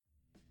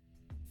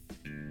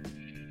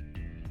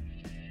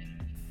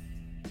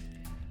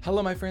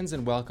Hello, my friends,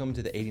 and welcome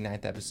to the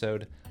 89th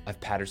episode of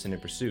Patterson in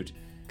Pursuit.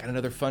 Got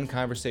another fun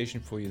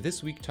conversation for you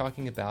this week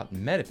talking about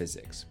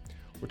metaphysics.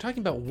 We're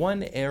talking about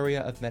one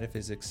area of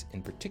metaphysics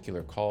in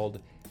particular called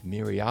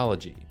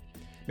mereology.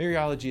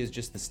 Mereology is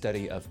just the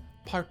study of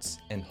parts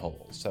and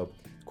wholes. So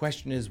the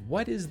question is,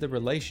 what is the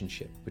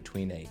relationship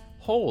between a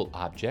whole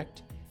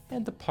object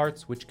and the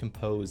parts which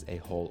compose a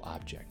whole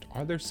object?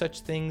 Are there such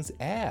things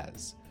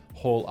as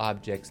whole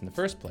objects in the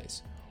first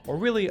place? Or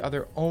really, are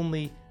there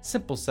only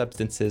simple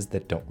substances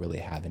that don't really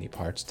have any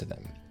parts to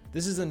them?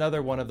 This is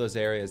another one of those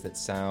areas that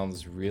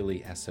sounds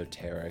really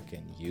esoteric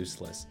and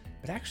useless,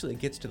 but actually it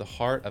gets to the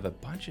heart of a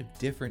bunch of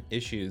different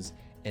issues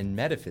in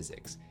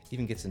metaphysics. It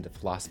even gets into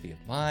philosophy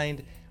of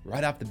mind.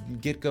 Right off the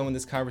get-go in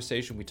this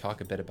conversation, we talk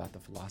a bit about the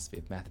philosophy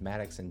of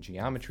mathematics and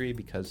geometry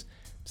because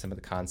some of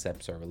the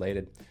concepts are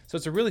related. So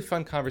it's a really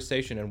fun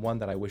conversation and one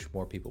that I wish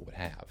more people would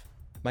have.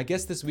 My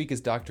guest this week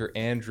is Dr.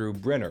 Andrew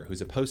Brenner,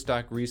 who's a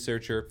postdoc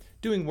researcher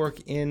doing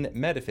work in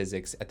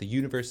metaphysics at the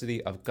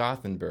University of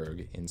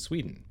Gothenburg in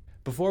Sweden.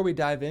 Before we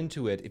dive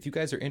into it, if you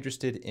guys are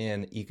interested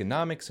in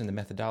economics and the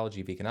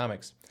methodology of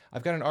economics,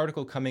 I've got an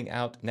article coming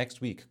out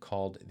next week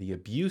called The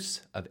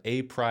Abuse of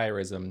A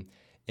Priorism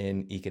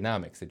in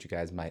Economics that you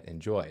guys might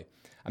enjoy.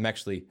 I'm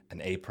actually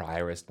an a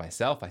priorist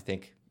myself. I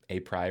think a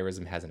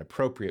priorism has an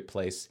appropriate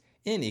place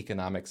in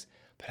economics,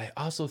 but I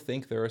also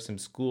think there are some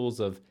schools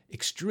of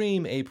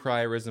extreme a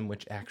priorism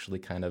which actually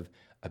kind of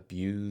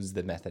abuse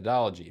the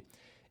methodology.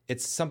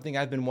 It's something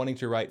I've been wanting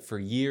to write for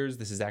years.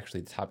 This is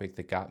actually the topic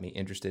that got me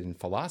interested in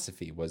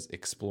philosophy, was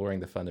exploring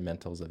the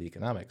fundamentals of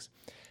economics.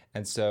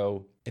 And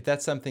so if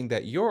that's something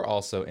that you're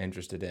also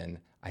interested in,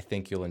 I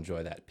think you'll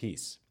enjoy that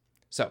piece.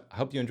 So I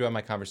hope you enjoy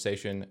my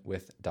conversation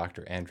with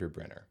Dr. Andrew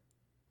Brenner.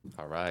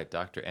 All right,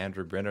 Dr.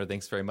 Andrew Brenner,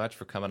 thanks very much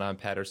for coming on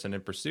Patterson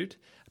in Pursuit.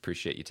 I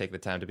appreciate you taking the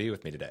time to be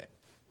with me today.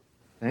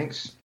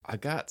 Thanks. I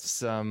got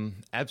some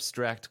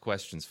abstract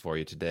questions for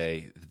you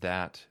today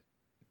that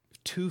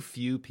too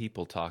few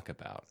people talk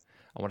about.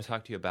 I want to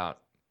talk to you about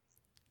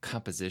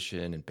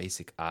composition and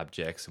basic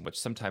objects, and what's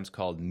sometimes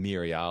called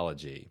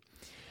mereology.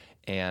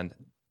 And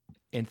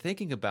in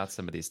thinking about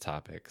some of these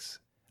topics,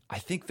 I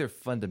think they're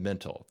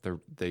fundamental.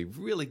 They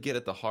really get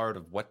at the heart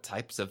of what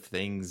types of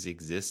things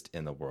exist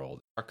in the world.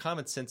 Our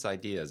common sense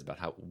ideas about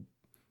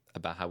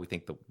how we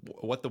think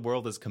what the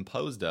world is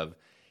composed of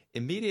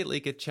immediately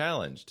get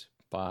challenged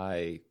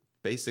by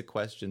basic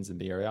questions in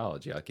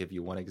mereology. I'll give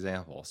you one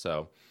example.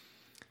 So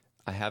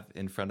I have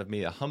in front of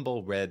me a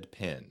humble red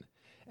pen,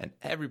 and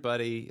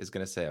everybody is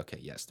going to say, okay,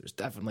 yes, there's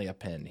definitely a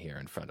pen here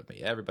in front of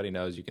me. Everybody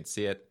knows, you can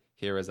see it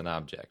here as an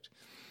object.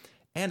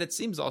 And it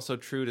seems also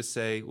true to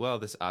say, well,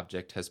 this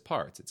object has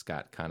parts. It's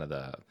got kind of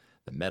the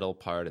metal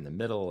part in the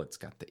middle. It's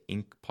got the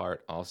ink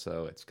part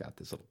also. It's got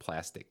this little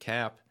plastic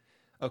cap.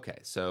 Okay,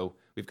 so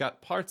we've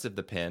got parts of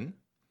the pen,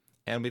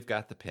 and we've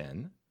got the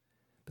pen.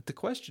 But the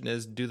question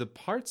is, do the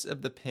parts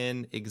of the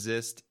pen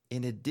exist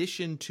in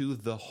addition to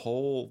the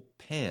whole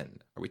pen?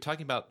 Are we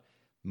talking about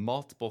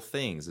multiple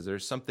things? Is there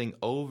something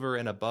over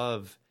and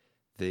above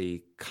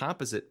the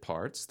composite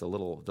parts, the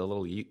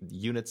little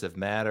units of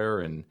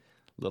matter and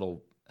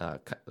little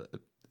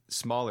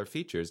smaller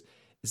features?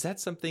 Is that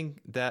something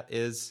that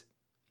is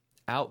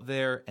out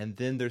there, and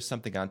then there's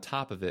something on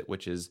top of it,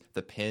 which is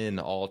the pen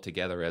all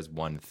together as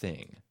one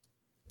thing?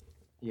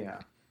 Yeah.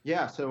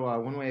 So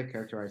one way of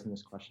characterizing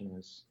this question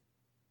is,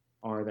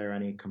 are there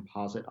any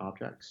composite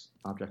objects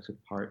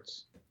with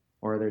parts,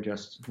 or are they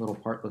just little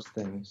partless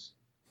things?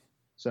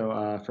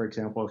 So, for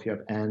example, if you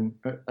have n,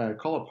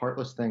 call a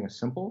partless thing a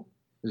simple.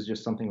 This is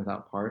just something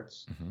without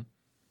parts.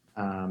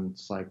 Mm-hmm.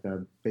 It's like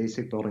the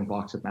basic building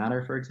blocks of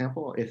matter, for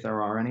example, if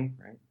there are any,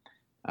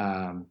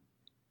 right?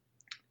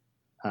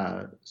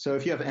 So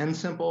if you have n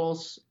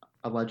simples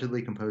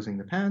allegedly composing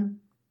the pen,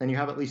 then you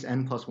have at least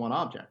n plus one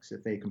objects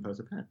if they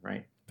compose a pen,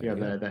 right? You have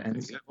the n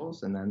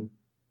simples and then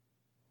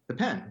the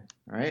pen,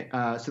 all right?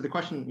 So the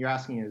question you're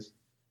asking is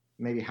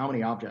maybe how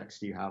many objects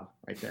do you have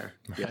right there?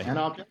 Do you have n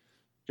objects,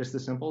 just the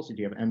simples? Or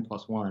do you have n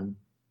plus one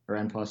or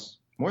n plus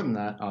more than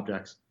that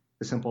objects,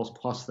 the simples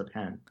plus the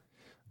pen?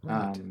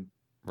 Right.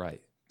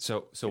 Right.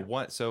 So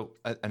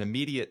an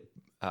immediate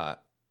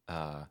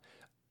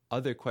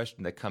other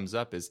question that comes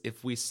up is,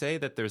 if we say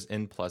that there's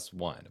n plus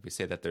one, if we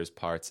say that there's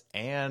parts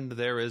and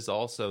there is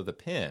also the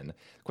pen,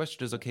 the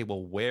question is, okay,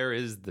 well, where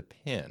is the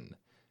pen?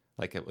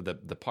 Like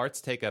the parts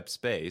take up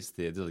space,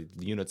 the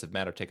units of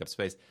matter take up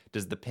space.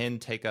 Does the pen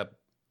take up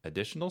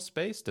additional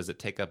space? Does it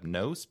take up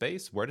no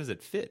space? Where does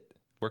it fit?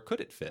 Where could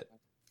it fit?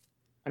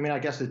 I mean, I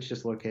guess it's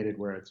just located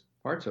where its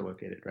parts are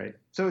located, right?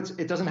 So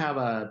it doesn't have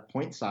a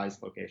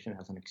point-sized location. It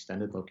has an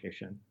extended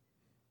location.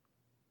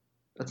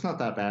 That's not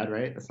that bad,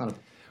 right? That's not a...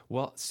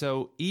 Well,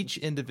 so each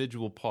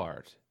individual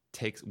part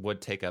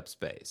would take up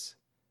space,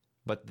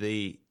 but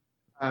the...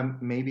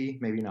 maybe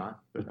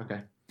not, but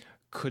okay.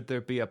 Could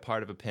there be a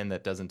part of a pen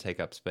that doesn't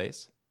take up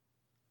space?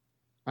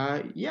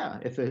 Yeah,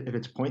 if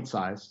it's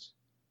point-sized.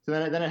 So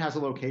then it has a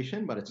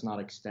location, but it's not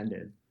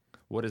extended.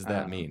 What does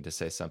that mean, to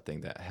say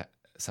something that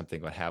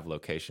something would have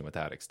location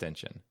without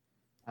extension?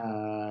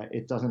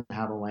 It doesn't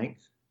have a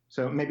length.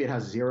 So maybe it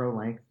has zero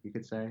length, you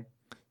could say.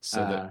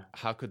 So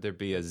how could there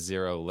be a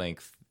zero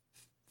length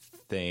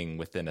thing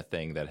within a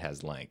thing that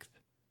has length?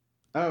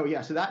 Oh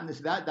yeah, so that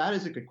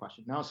is a good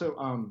question. Now, so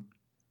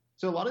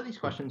a lot of these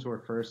questions were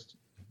first,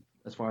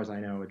 as far as I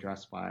know,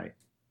 addressed by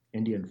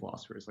Indian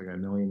philosophers like a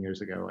million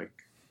years ago,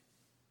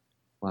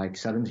 like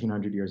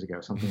 1700 years ago,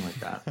 something like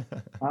that.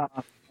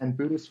 And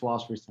Buddhist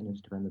philosophers tended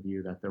to defend the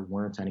view that there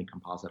weren't any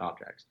composite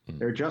objects.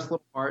 They're just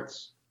little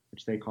parts,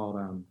 which they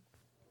called,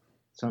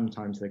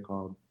 sometimes they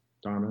called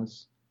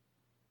dharmas.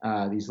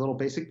 These little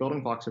basic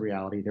building blocks of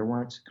reality. There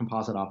weren't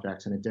composite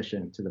objects in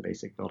addition to the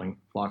basic building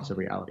blocks of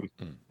reality.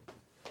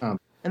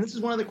 And this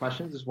is one of the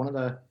questions, is one of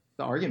the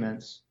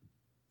arguments,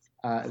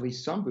 at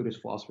least some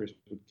Buddhist philosophers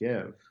would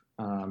give.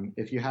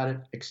 If you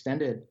had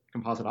extended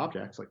composite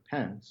objects like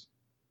pens,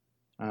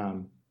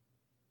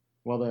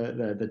 well,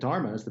 the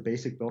dharmas, the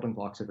basic building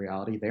blocks of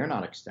reality, they're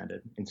not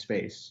extended in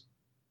space.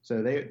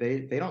 So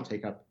they don't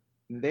take up,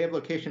 they have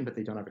location, but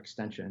they don't have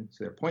extension.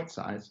 So they're point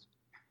sized.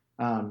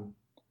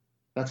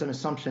 That's an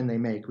assumption they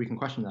make. We can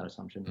question that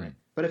assumption, right?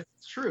 But if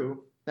it's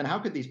true, then how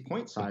could these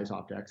point size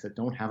objects that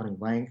don't have any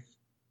length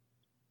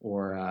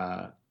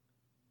or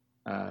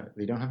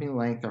they don't have any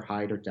length or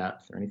height or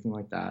depth or anything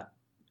like that,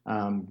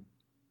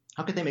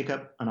 how could they make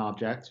up an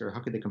object, or how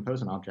could they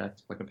compose an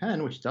object like a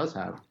pen, which does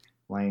have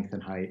length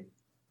and height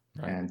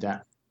and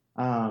depth?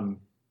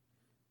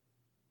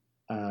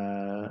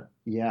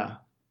 Yeah,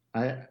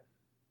 I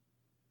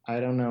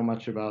don't know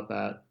much about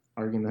that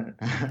argument.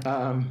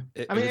 I mean,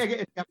 if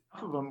you have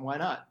enough of them, why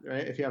not,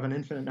 right? If you have an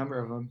infinite number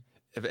of them.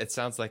 It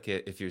sounds like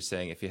if you're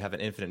saying if you have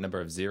an infinite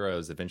number of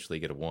zeros, eventually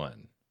you get a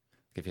one.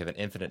 If you have an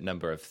infinite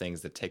number of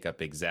things that take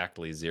up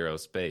exactly zero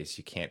space,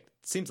 you can't.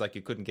 It seems like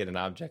you couldn't get an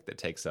object that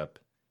takes up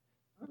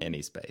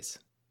any space.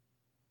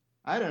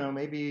 I don't know.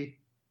 Maybe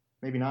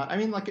not. I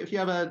mean, like if you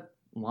have a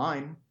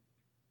line,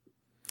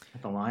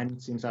 the line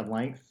seems to have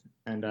length,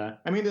 and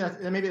maybe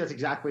that's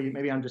exactly.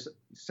 Maybe I'm just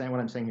saying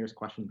what I'm saying here is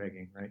question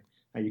begging, right?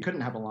 You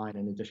couldn't have a line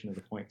in addition to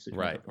the points.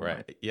 Right.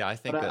 Yeah, I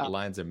think that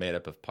lines are made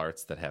up of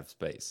parts that have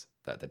space,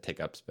 that take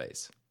up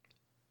space.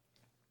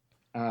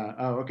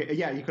 Okay.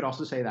 Yeah, you could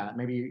also say that.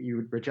 Maybe you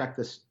would reject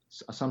this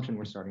assumption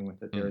we're starting with,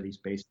 that there are these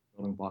basic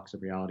building blocks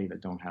of reality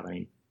that don't have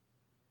any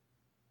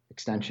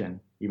extension,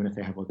 even if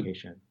they have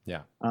location.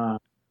 Yeah. I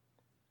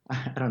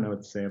don't know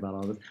what to say about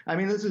all this. I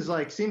mean, this is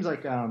seems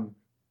like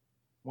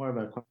more of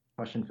a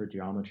question for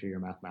geometry or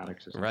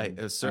mathematics or something.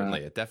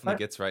 Right. It definitely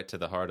gets right to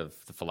the heart of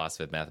the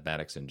philosophy of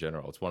mathematics in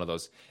general. It's one of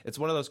those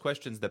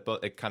questions that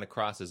it kind of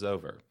crosses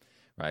over,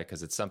 right?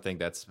 Because it's something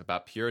that's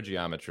about pure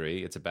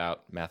geometry. It's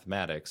about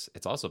mathematics.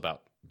 It's also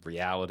about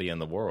reality in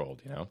the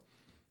world, you know?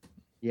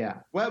 Yeah.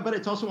 Well, but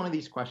it's also one of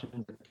these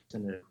questions that gets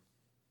into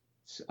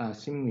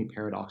seemingly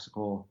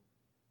paradoxical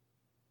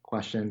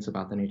questions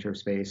about the nature of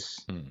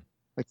space.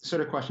 Like the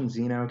sort of question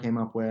Zeno came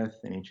up with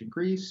in ancient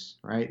Greece,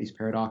 right? These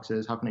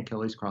paradoxes. How can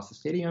Achilles cross the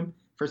stadium?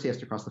 First, he has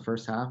to cross the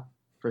first half.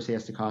 First, he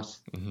has to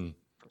cross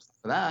first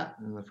half of that,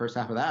 and the first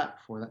half of that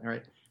before that,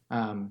 right?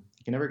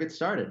 He can never get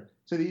started.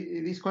 So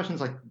these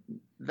questions like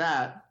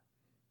that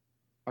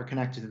are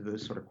connected to the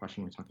sort of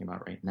question we're talking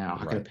about right now.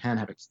 How can a pen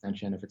have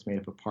extension if it's made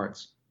up of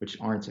parts which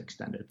aren't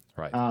extended?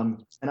 Right.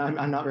 And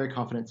I'm not very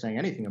confident saying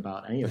anything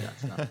about any of that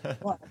stuff.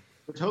 But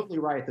you're totally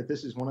right that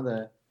this is one of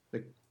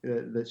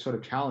the sort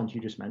of challenge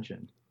you just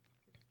mentioned.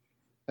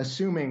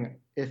 Assuming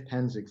if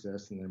pens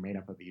exist and they're made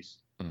up of these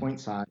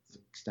point-sized,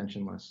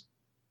 extensionless,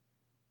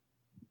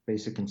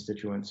 basic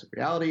constituents of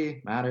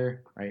reality,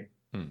 matter, right?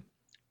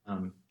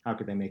 How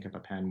could they make up a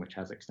pen which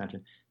has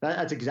extension?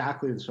 That's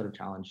exactly the sort of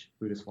challenge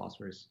Buddhist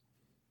philosophers,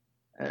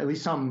 at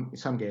least some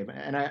gave.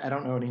 And I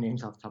don't know any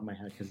names off the top of my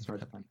head because it's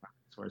hard to find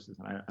sources,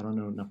 and I don't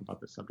know enough about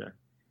this subject.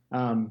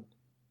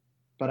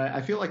 But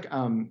I feel like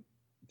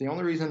the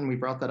only reason we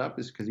brought that up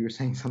is because you were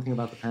saying something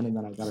about the pen, and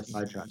then I got a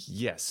sidetrack.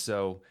 Yes.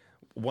 So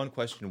one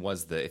question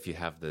was if you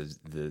have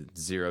the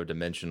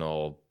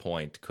zero-dimensional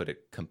point, could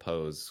it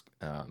compose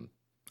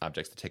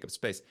objects that take up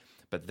space?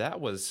 But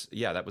that was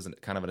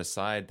kind of an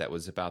aside that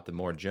was about the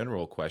more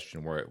general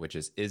question, which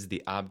is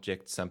the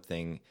object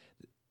something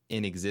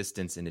in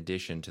existence in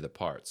addition to the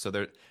parts? So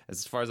there,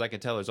 as far as I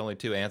can tell, there's only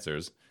two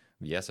answers,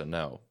 yes or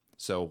no.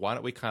 So why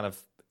don't we kind of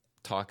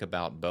talk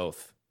about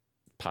both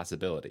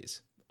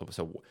possibilities?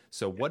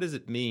 So what does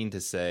it mean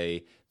to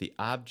say the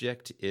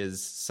object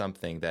is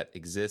something that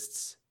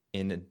exists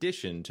in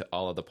addition to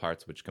all of the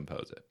parts which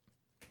compose it?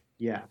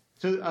 Yeah.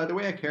 So the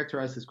way I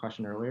characterized this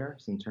question earlier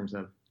is in terms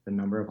of the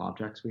number of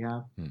objects we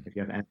have. If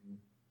you have n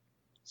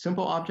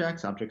simple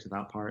objects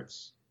without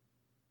parts,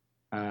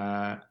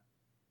 and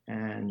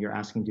you're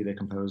asking, do they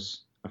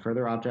compose a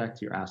further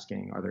object? You're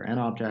asking, are there n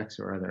objects,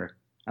 or are there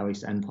at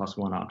least n plus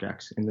 1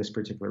 objects in this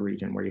particular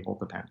region where you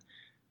hold the pen?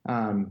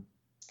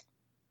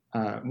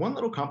 One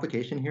little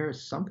complication here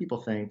is some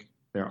people think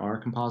there are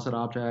composite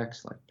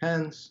objects like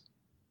pens,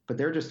 but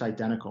they're just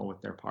identical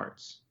with their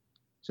parts.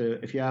 So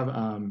if you have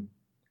a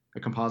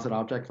composite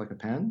object like a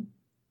pen,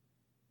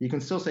 you can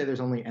still say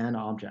there's only n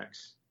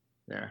objects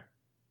there,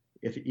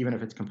 even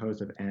if it's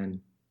composed of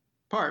n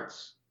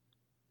parts.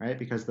 right?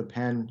 Because the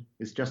pen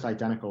is just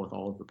identical with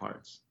all of the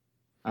parts.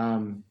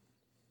 So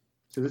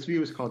this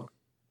view is called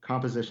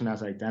composition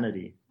as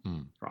identity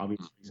for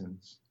obvious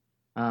reasons.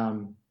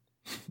 And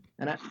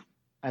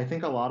I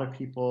think a lot of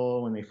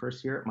people, when they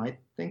first hear it, might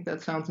think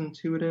that sounds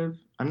intuitive.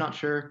 I'm not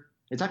sure.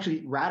 It's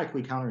actually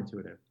radically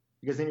counterintuitive,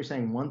 because then you're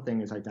saying one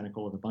thing is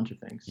identical with a bunch of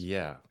things.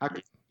 Yeah.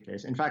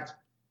 In fact,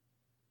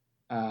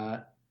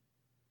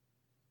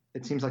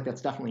 it seems like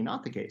that's definitely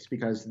not the case,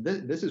 because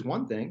this is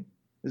one thing.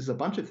 This is a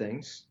bunch of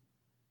things.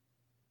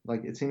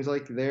 Like, it seems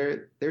like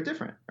they're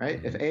different, right?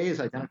 If A is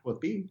identical with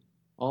B,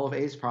 all of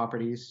A's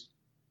properties,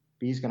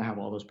 B is going to have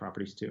all those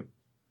properties too,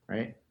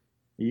 right?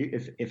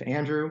 If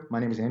Andrew, my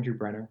name is Andrew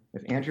Brenner,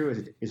 if Andrew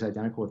is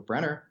identical with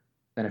Brenner,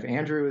 then if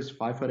Andrew is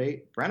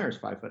 5'8", Brenner is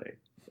 5'8". If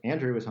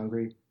Andrew is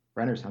hungry,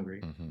 Brenner's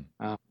hungry.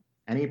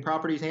 Any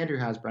properties Andrew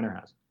has, Brenner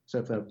has. So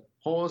if the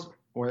wholes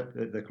or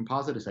the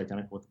composite is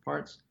identical with the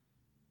parts,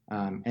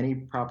 any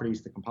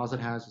properties the composite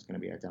has is going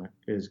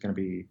to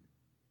be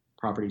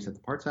properties that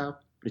the parts have.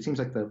 But it seems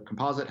like the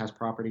composite has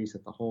properties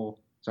that the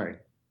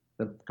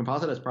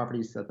composite has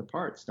properties that the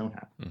parts don't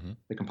have.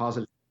 The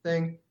composite is a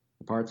thing,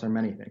 the parts are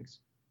many things.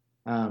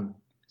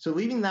 So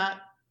leaving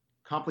that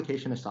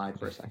complication aside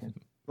for a second,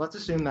 let's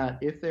assume that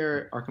if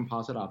there are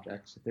composite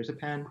objects, if there's a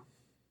pen,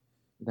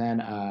 then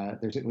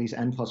there's at least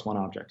n plus 1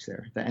 objects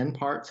there. The n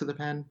parts of the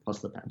pen plus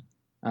the pen.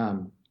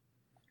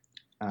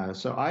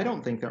 So I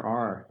don't think there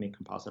are any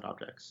composite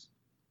objects.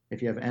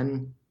 If you have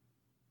n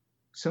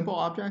simple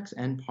objects,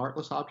 n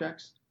partless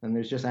objects, then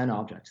there's just n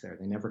objects there.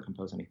 They never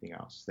compose anything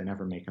else. They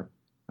never make up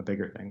a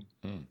bigger thing.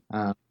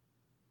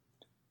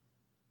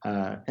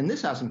 And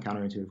this has some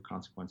counterintuitive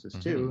consequences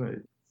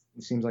too.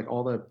 It seems like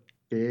all the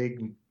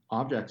big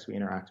objects we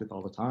interact with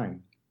all the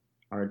time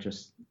are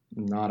just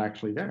not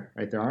actually there,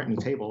 right? There aren't any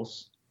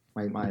tables.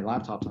 My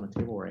laptop's on a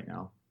table right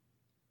now.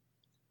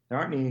 There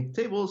aren't any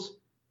tables.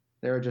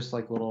 There are just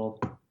like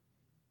little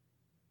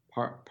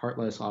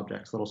partless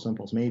objects, little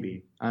simples,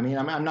 maybe. I mean,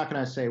 I'm not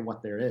going to say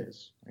what there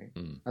is, right?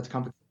 That's a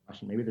complicated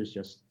question.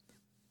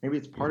 Maybe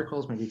it's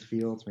particles, maybe it's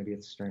fields, maybe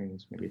it's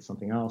strings, maybe it's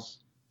something else,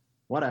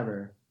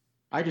 whatever.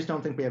 I just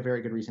don't think we have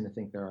very good reason to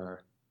think there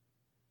are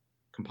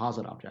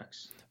composite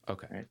objects.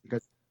 Okay. Right?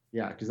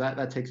 Because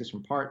that takes us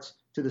from parts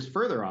to this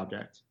further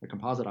object, a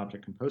composite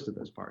object composed of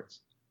those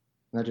parts.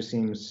 And that just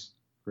seems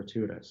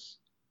gratuitous.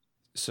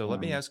 So let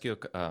me ask you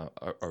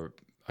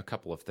a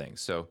couple of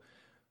things. So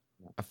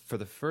for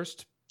the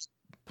first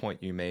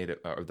point you made,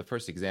 or the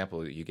first example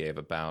that you gave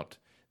about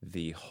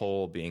the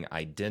whole being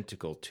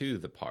identical to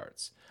the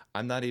parts,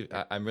 I'm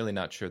really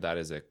not sure that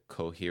is a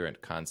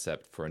coherent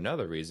concept for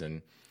another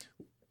reason.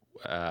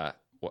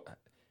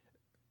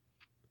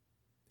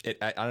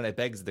 It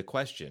begs the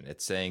question.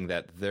 It's saying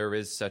that there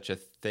is such a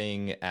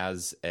thing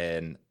as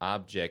an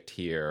object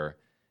here,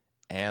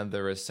 and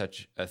there is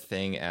such a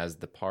thing as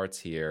the parts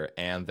here,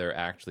 and they're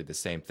actually the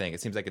same thing.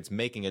 It seems like it's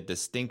making a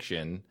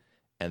distinction,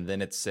 and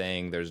then it's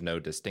saying there's no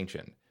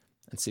distinction.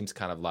 It seems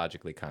kind of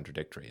logically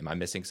contradictory. Am I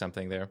missing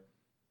something there?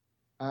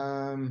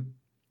 Well,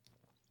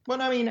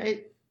 I mean,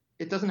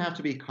 it doesn't have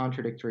to be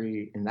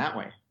contradictory in that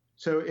way.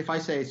 So if I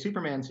say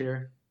Superman's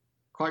here,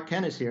 Clark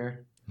Kent is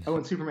here,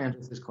 and Superman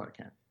is Clark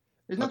Kent.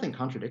 There's nothing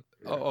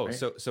contradictory. Right?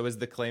 So is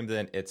the claim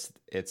then it's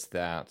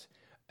that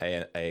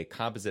a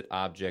composite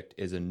object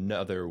is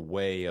another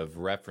way of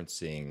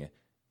referencing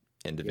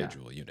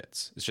individual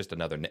units? It's just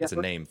it's a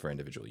name for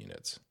individual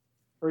units.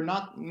 Or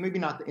maybe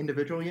not the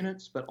individual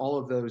units, but all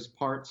of those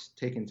parts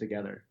taken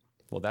together.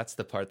 Well, that's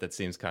the part that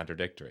seems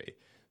contradictory.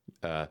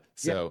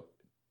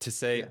 To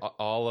say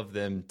all of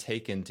them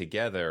taken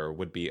together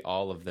would be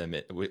all of them.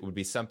 It would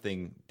be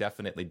something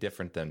definitely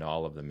different than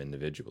all of them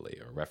individually,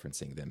 or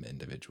referencing them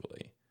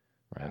individually,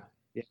 right?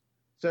 Yeah.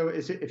 So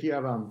if you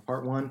have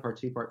part 1, part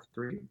 2, part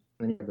 3, and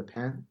then you have the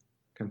pen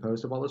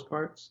composed of all those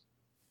parts,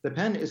 the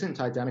pen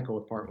isn't identical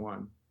with part 1,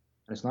 and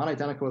it's not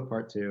identical with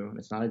part 2, and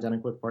it's not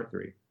identical with part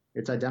 3.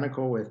 It's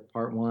identical with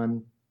part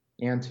 1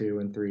 and 2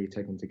 and 3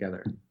 taken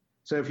together.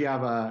 So if you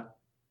have a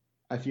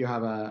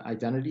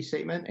identity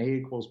statement, A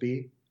equals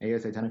B, A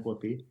is identical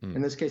with B.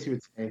 In this case, you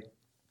would say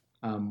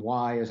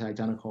Y is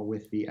identical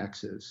with the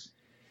X's.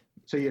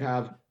 So you'd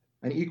have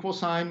an equal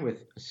sign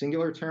with a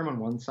singular term on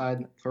one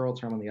side, plural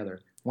term on the other.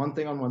 One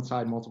thing on one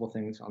side, multiple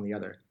things on the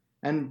other.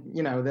 And,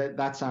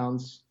 that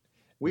sounds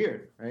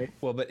weird, right?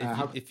 Well, but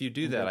if you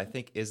do that, I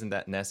think, isn't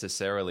that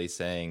necessarily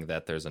saying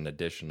that there's an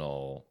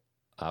additional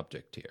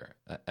object here?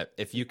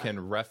 If you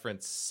can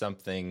reference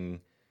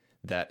something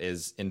that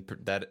is in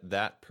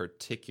that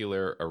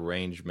particular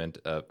arrangement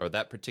or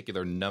that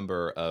particular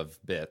number of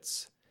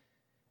bits,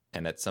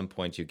 and at some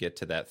point you get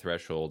to that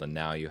threshold and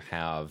now you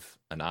have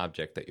an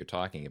object that you're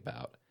talking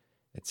about,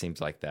 it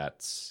seems like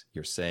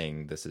you're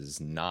saying this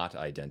is not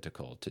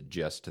identical to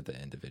just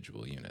the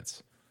individual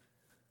units.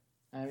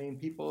 I mean,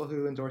 people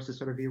who endorse this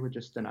sort of view would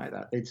just deny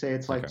that. They'd say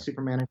it's like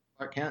Superman and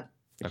Clark Kent.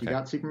 If you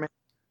got Superman,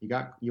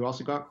 you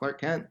also got Clark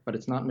Kent, but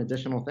it's not an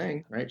additional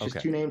thing, right? It's just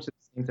two names of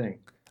the same thing.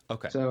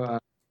 Okay. So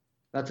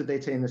that's what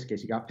they'd say in this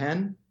case. You got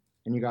pen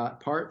and you got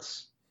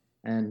parts,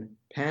 and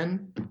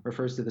pen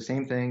refers to the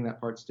same thing that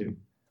parts do.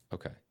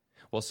 Okay.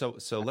 Well,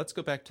 so let's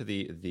go back to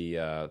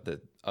the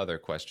other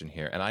question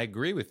here, and I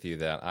agree with you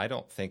that I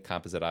don't think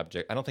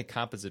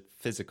composite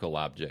physical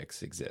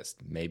objects exist.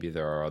 Maybe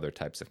there are other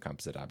types of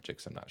composite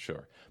objects. I'm not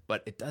sure,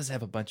 but it does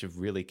have a bunch of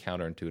really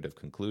counterintuitive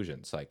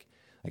conclusions. Like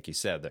you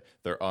said,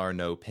 there are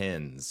no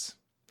pins.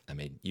 I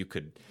mean,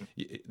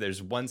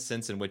 there's one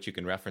sense in which you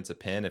can reference a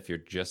pin if you're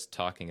just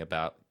talking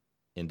about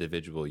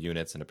individual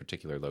units in a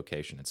particular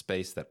location in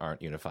space that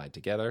aren't unified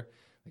together.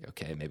 Like,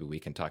 okay, maybe we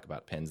can talk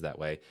about pins that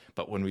way.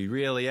 But when we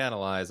really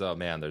analyze, oh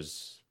man,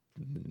 there's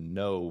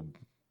no,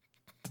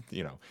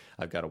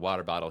 I've got a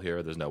water bottle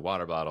here. There's no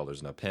water bottle.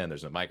 There's no pen.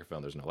 There's no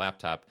microphone. There's no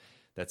laptop.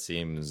 That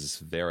seems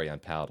very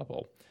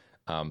unpalatable.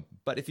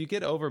 But if you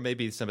get over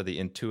maybe some of the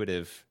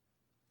intuitive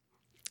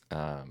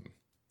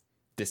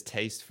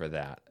distaste for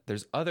that,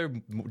 there's other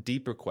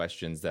deeper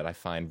questions that I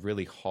find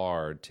really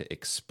hard to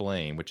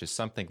explain, which is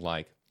something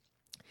like,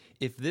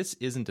 if this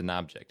isn't an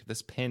object, if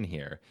this pen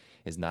here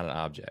is not an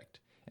object,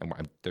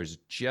 and there's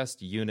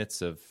just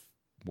units of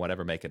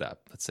whatever make it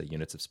up, let's say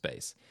units of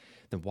space,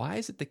 then why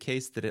is it the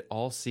case that it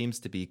all seems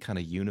to be kind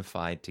of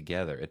unified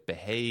together? It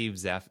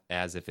behaves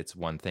as if it's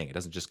one thing. It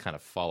doesn't just kind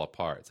of fall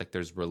apart. It's like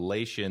there's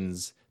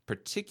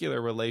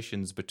particular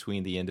relations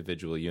between the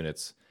individual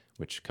units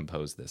which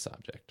compose this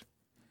object.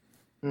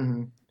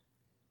 Mm-hmm.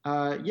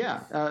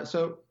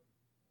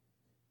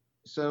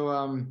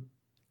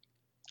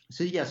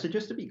 So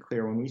just to be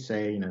clear, when we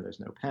say, there's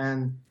no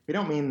pen, we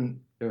don't mean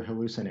they're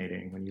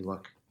hallucinating when you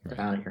look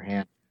down at your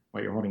hand,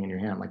 what you're holding in your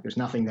hand. Like, there's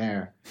nothing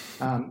there.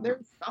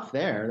 There's stuff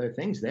there. There are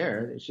things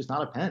there. It's just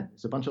not a pen.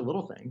 It's a bunch of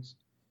little things.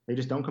 They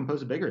just don't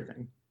compose a bigger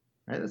thing,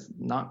 right? That's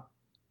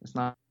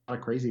not a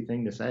crazy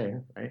thing to say,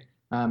 right?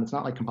 It's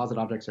not like composite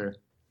objects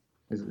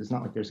it's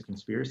not like there's a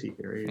conspiracy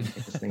theory.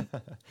 This thing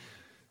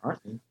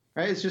aren't they?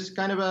 Right? It's just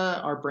kind of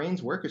our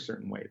brains work a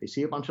certain way. They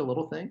see a bunch of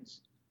little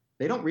things.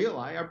 They don't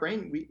realize our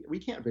brain, we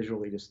can't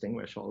visually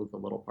distinguish all of the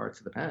little parts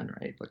of the pen,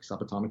 right? Like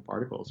subatomic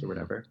particles or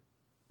whatever.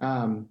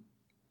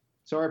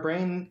 So our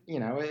brain,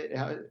 in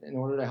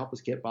order to help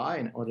us get by,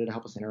 in order to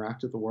help us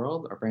interact with the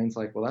world, our brain's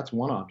like, well, that's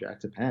one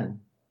object, a pen.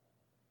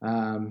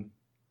 And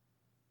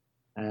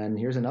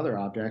here's another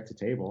object, a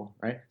table,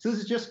 right? So this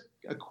is just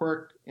a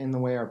quirk in the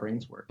way our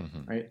brains work,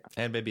 right?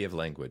 And maybe of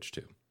language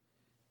too.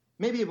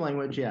 Maybe of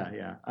language,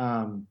 yeah.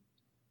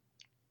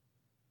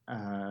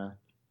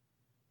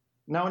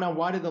 Now,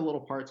 why do the little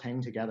parts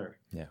hang together?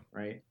 Yeah.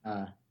 Right.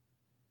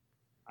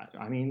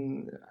 I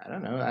mean, I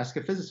don't know. Ask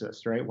a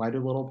physicist, right? Why do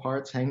little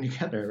parts hang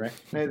together, right?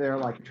 Maybe they're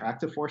like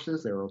attractive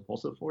forces. They're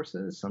repulsive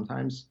forces.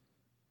 Sometimes,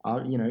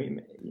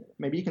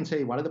 maybe you can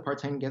say, why do the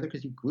parts hang together?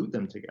 Because you glued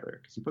them together.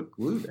 Because you put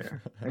glue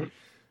there, right?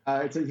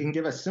 So you can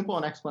give as simple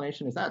an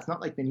explanation as that. It's not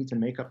like they need to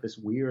make up this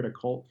weird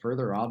occult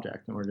further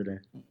object in order to.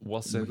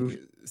 Well, so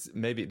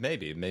maybe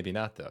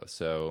not though.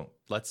 So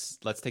let's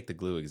take the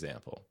glue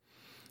example.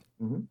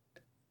 Mm-hmm.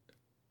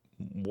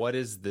 What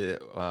is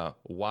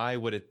why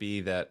would it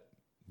be that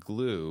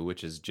glue,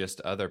 which is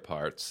just other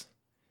parts,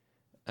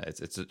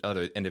 it's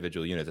other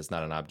individual units, it's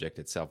not an object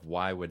itself,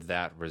 why would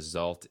that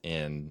result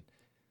in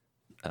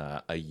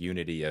a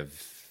unity of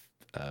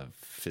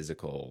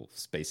physical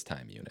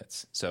space-time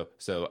units? So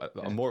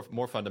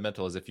more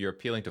fundamental is, if you're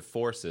appealing to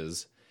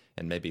forces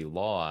and maybe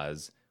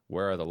laws,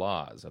 where are the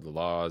laws? Are the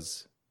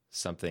laws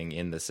something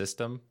in the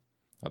system?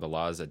 Are the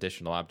laws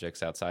additional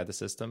objects outside the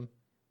system?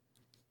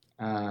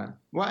 Well,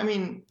 I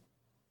mean,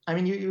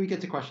 we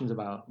get to questions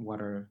about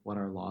what are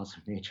laws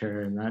of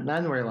nature, and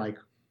then we're like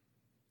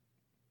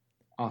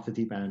off the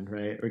deep end,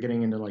 right? We're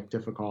getting into like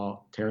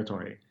difficult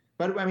territory.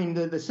 But I mean,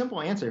 the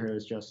simple answer here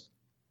is just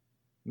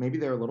maybe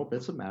there are little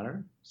bits of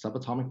matter,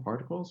 subatomic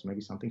particles,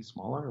 maybe something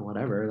smaller or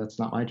whatever. That's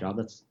not my job.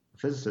 That's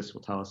physicists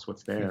will tell us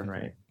what's there,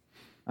 right?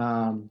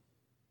 And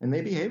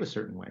they behave a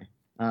certain way.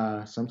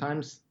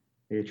 Sometimes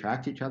they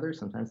attract each other.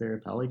 Sometimes they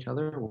repel each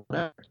other,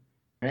 whatever.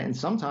 Right? And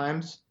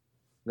sometimes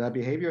the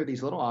behavior of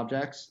these little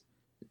objects,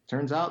 it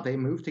turns out they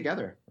move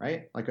together,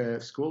 right? Like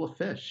a school of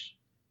fish,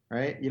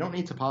 right? You don't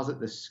need to posit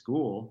this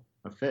school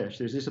of fish.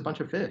 There's just a bunch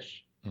of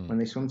fish when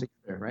they swim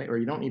together, right? Or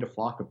you don't need a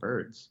flock of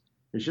birds.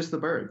 There's just the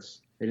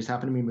birds. They just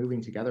happen to be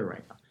moving together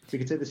right now. So you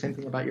could say the same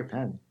thing about your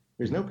pen.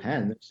 There's no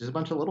pen. There's just a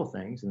bunch of little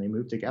things, and they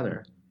move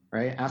together,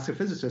 right? Ask a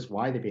physicist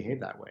why they behave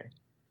that way.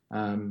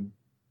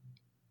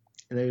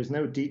 There's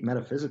no deep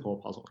metaphysical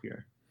puzzle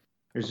here.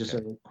 There's just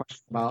a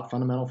question about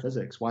fundamental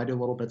physics. Why do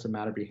little bits of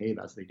matter behave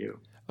as they do?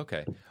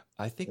 Okay.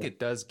 I think it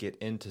does get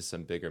into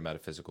some bigger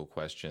metaphysical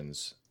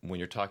questions when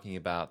you're talking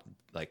about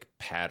like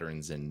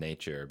patterns in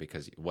nature,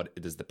 because what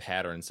is the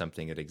pattern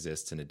something that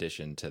exists in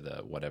addition to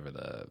whatever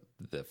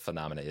the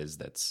phenomena is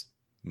that's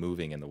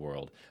moving in the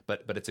world.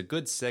 But it's a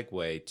good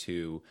segue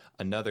to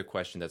another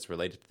question that's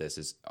related to this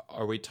is,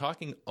 are we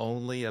talking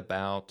only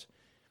about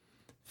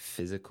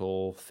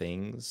physical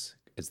things?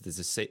 Is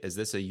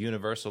this a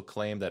universal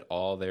claim that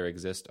all there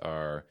exist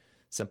are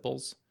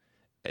simples?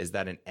 Is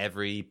that in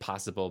every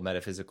possible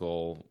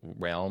metaphysical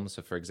realm?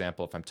 So, for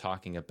example, if I'm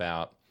talking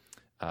about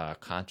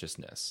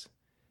consciousness,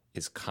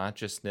 is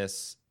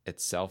consciousness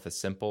itself a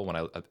simple? When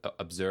I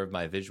observe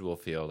my visual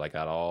field, I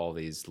got all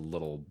these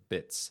little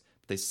bits.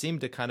 they seem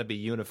to kind of be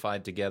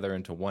unified together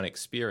into one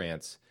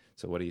experience.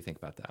 So what do you think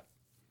about that?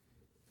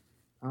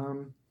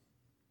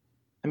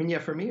 I mean, yeah,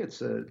 for me,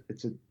 it's a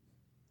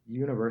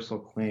universal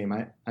claim.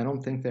 I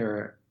don't think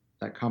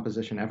that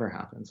composition ever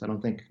happens. I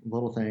don't think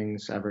little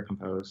things ever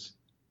compose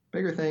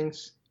bigger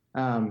things.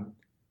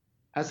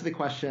 As to the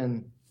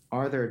question,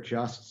 are there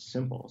just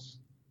simples?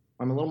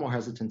 I'm a little more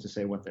hesitant to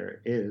say what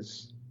there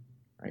is,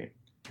 right?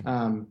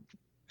 I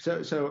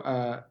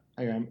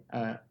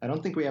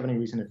don't think we have any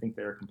reason to think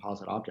they're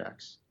composite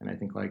objects. And I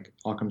think like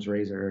Occam's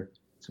razor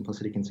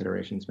simplicity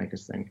considerations make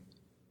us think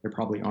there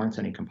probably aren't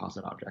any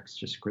composite objects,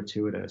 just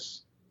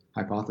gratuitous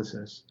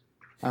hypothesis.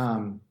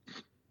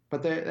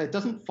 But it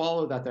doesn't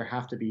follow that there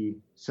have to be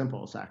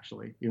simples,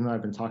 actually, even though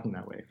I've been talking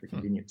that way for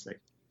convenience sake.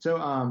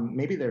 So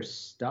maybe there's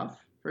stuff,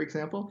 for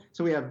example.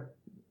 So we have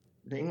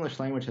the English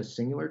language has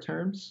singular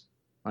terms,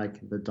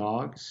 like the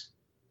dogs.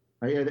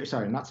 Right?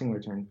 Sorry, not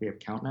singular terms. We have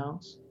count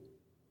nouns,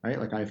 right?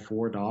 Like I have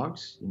 4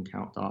 dogs. You can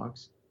count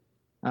dogs.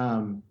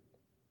 And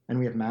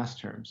we have mass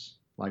terms,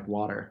 like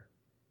water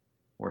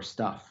or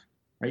stuff.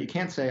 Right? You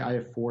can't say I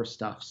have 4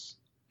 stuffs.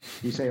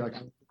 You say like I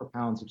have 4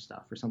 pounds of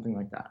stuff or something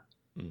like that.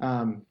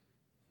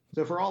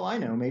 So for all I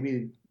know,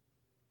 maybe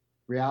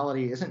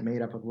reality isn't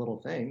made up of little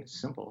things,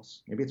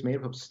 simples. Maybe it's made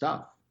up of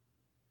stuff,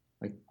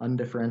 like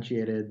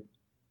undifferentiated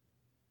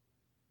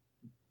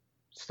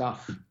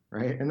stuff,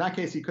 right? In that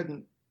case, you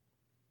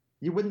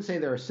wouldn't say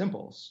there are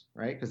simples,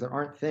 right? Because there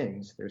aren't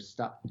things, there's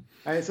stuff.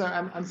 All right, so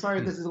I'm sorry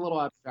if this is a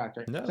little abstract.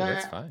 Right? No, so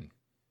that's fine.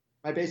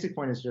 My basic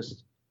point is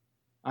just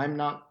I'm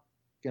not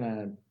going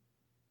to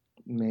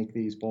make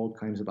these bold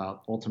claims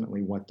about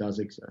ultimately what does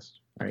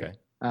exist, right?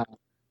 Okay.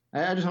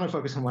 I just want to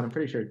focus on what I'm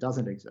pretty sure it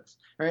doesn't exist,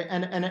 right?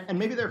 And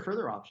maybe there are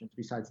further options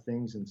besides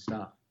things and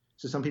stuff.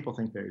 So some people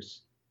think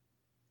there's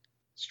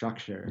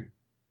structure,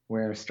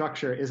 where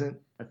structure isn't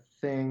a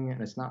thing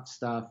and it's not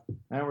stuff.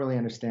 I don't really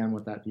understand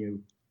what that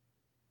view.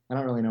 I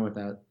don't really know what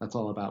that's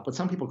all about. But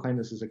some people claim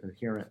this is a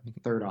coherent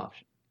third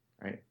option,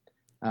 right?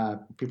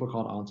 People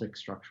called ontic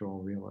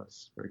structural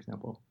realists, for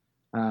example.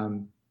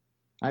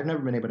 I've never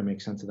been able to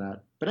make sense of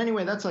that. But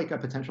anyway, that's like a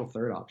potential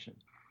third option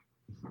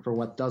for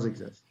what does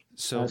exist.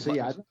 So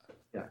yeah.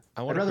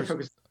 I'd rather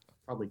focus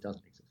probably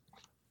doesn't exist.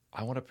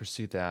 I want to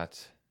pursue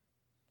that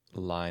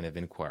line of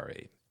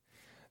inquiry.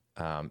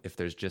 If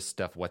there's just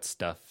stuff, what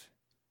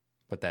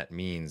that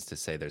means to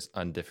say there's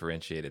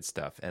undifferentiated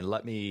stuff. And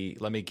let me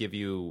give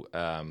you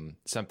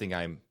something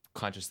I'm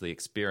consciously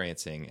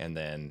experiencing, and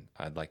then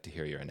I'd like to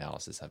hear your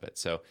analysis of it.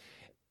 So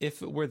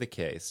if it were the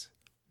case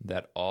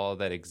that all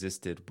that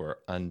existed were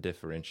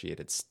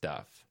undifferentiated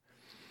stuff,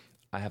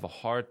 I have a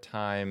hard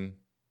time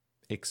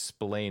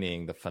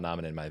explaining the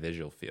phenomenon in my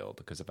visual field,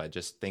 because if I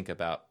just think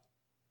about,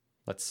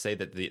 let's say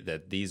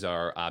that these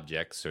are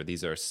objects or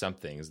these are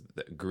somethings.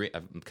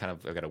 I've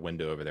got a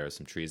window over there with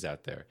some trees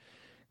out there.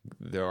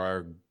 There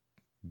are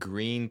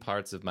green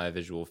parts of my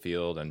visual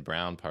field and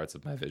brown parts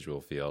of my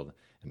visual field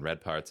and red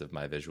parts of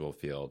my visual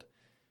field.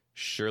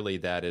 Surely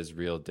that is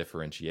real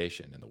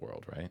differentiation in the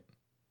world, right?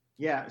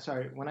 Yeah,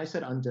 sorry. When I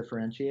said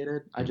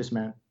undifferentiated, I just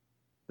meant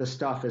the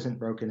stuff isn't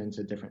broken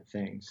into different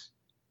things.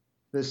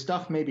 The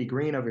stuff may be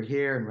green over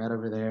here and red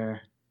over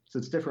there. So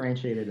it's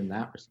differentiated in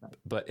that respect.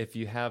 But if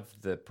you have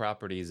the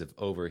properties of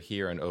over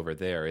here and over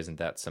there, isn't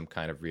that some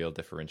kind of real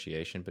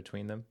differentiation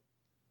between them?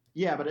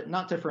 Yeah, but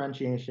not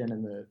differentiation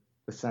in the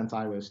sense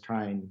I was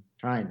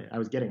I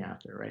was getting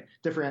after, right?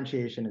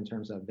 Differentiation in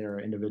terms of there are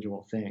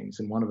individual things,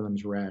 and one of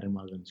them's red and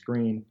one of them's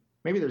green.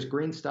 Maybe there's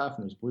green stuff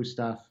and there's blue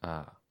stuff.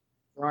 There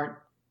aren't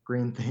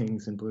green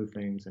things and blue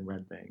things and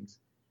red things.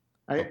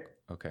 Okay.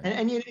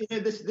 And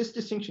this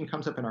distinction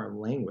comes up in our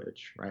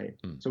language, right?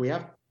 So we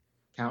have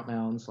count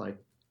nouns like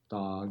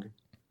dog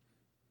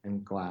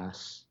and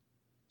glass.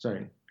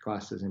 Sorry,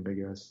 glass is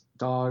ambiguous.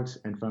 Dogs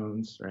and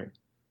phones, right?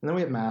 And then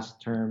we have mass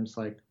terms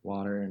like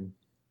water and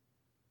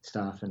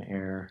stuff and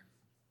air.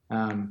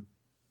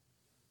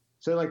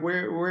 So like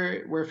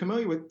we're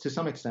familiar with, to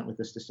some extent, with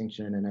this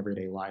distinction in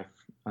everyday life,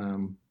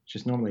 which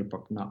is normally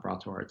not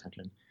brought to our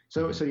attention.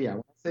 So yeah, when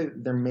I say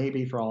there may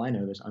be, for all I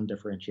know, there's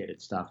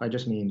undifferentiated stuff, I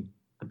just mean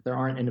there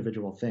aren't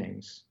individual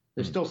things.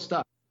 There's still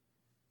stuff,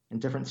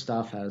 and different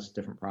stuff has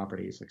different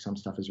properties. Like some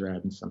stuff is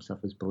red and some stuff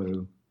is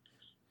blue.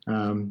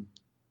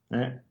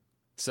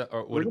 So,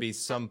 or would it be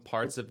some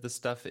parts of the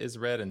stuff is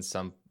red and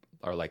some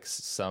are like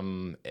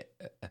some?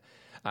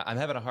 I'm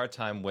having a hard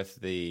time with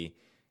this.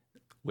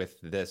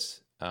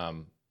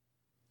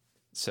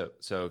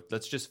 So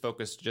let's just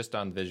focus just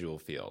on visual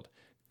field.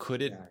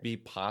 Could it be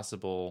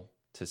possible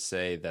to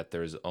say that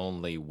there's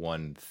only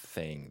one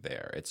thing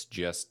there? It's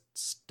just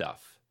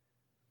stuff.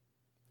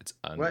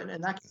 Well,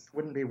 and that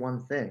wouldn't be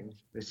one thing.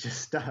 It's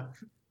just stuff,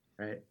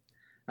 right?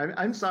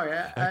 I'm sorry.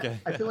 I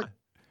feel like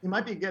you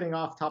might be getting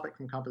off topic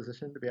from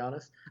composition, to be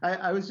honest.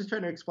 I was just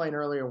trying to explain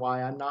earlier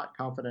why I'm not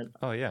confident.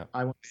 Oh, yeah.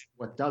 I want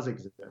what does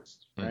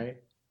exist, right?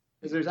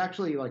 Because there's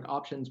actually like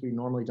options we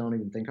normally don't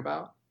even think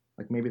about.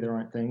 Like maybe there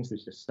aren't things,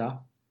 there's just stuff.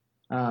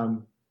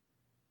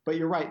 But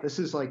you're right. This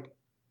is like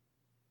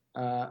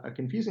a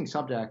confusing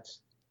subject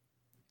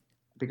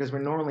because we're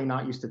normally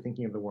not used to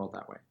thinking of the world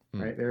that way,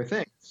 right? There are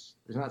things.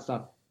 There's not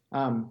stuff.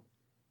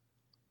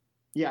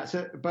 Yeah.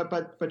 So,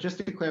 but just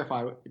to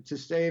clarify, to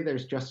say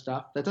there's just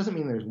stuff, that doesn't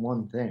mean there's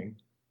one thing.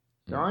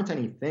 There aren't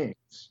any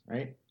things,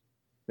 right?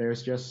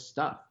 There's just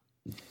stuff.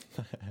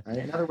 Right?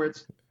 In other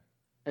words,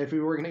 if we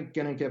were going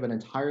to give an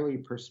entirely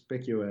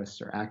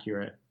perspicuous or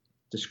accurate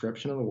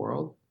description of the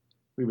world,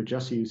 we would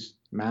just use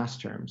mass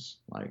terms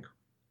like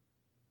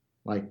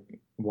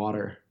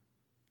water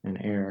and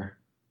air,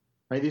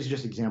 right? These are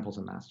just examples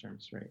of mass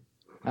terms, right?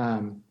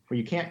 Where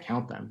you can't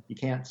count them. You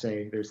can't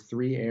say there's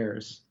 3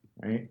 airs,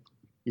 right?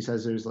 He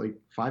says there's like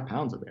 5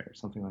 pounds of air,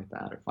 something like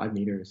that, or 5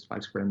 meters,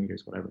 5 square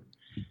meters, whatever.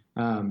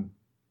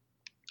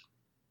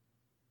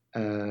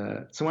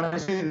 So when I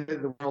say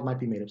that the world might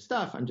be made of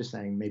stuff, I'm just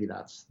saying maybe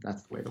that's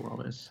the way the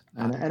world is.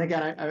 And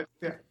again, I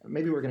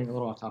maybe we're getting a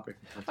little off topic.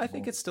 I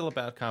think it's still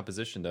about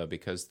composition, though,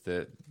 because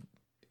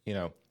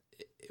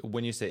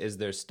when you say, is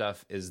there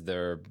stuff, is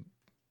there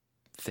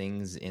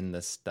things in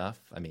the stuff?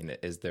 I mean,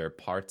 is there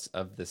parts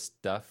of the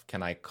stuff?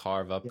 Can I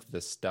carve up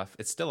the stuff?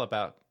 It's still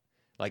about,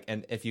 like,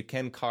 and if you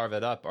can carve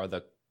it up, are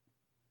the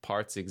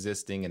parts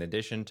existing in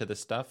addition to the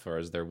stuff, or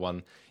is there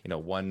one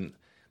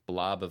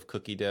blob of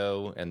cookie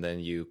dough and then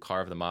you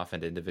carve them off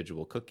into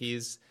individual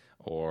cookies,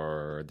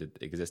 or did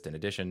it exist in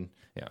addition?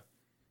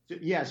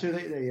 Yeah. So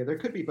there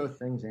could be both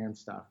things and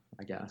stuff,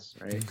 I guess,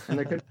 right? And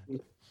there could be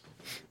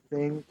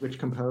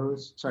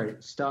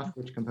stuff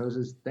which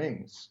composes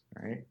things,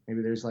 right?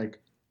 Maybe there's like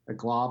a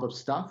glob of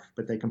stuff,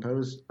 but they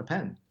compose a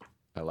pen.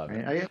 I love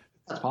it. I guess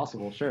that's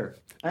possible, sure.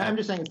 I'm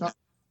just saying it's not.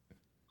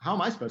 How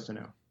am I supposed to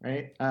know,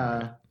 right?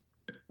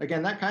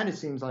 Again, that kind of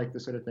seems like the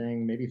sort of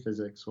thing. Maybe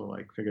physics will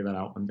like figure that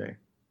out one day.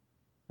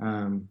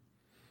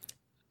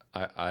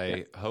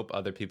 I hope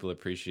other people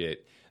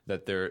appreciate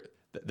that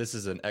this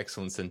is an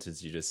excellent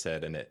sentence you just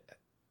said, and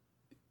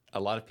a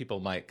lot of people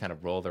might kind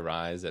of roll their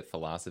eyes at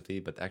philosophy,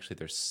 but actually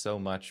there's so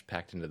much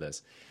packed into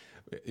this.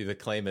 The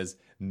claim is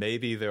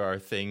maybe there are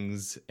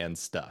things and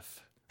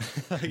stuff.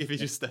 Like if you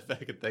just step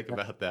back and think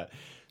about that,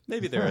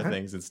 maybe there are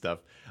things and stuff.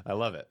 I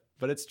love it.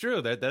 But it's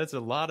true. That's a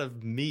lot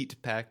of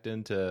meat packed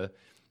into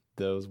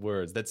those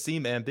words that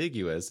seem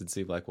ambiguous and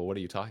seem like, well, what are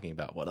you talking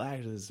about? Well,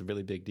 actually, this is a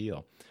really big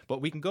deal. But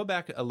we can go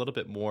back a little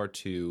bit more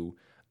to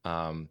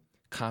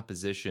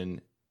composition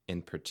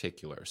in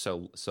particular.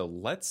 So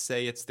let's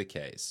say it's the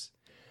case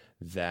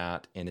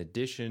that in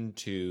addition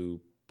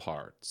to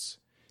parts,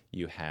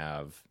 you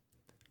have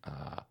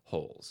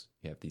wholes.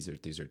 You have these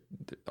are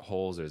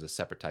wholes. There's a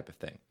separate type of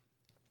thing.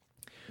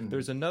 Mm-hmm.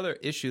 There's another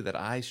issue that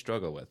I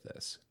struggle with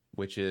this,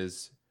 which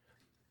is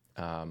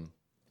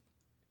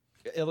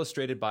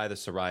illustrated by the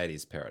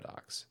Sorites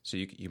paradox. So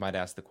you might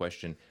ask the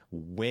question,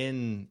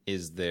 when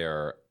is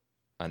there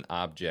an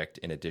object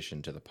in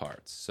addition to the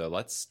parts? So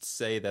let's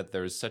say that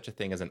there's such a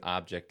thing as an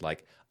object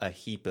like a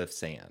heap of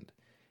sand,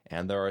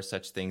 and there are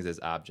such things as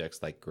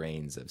objects like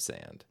grains of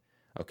sand.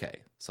 Okay,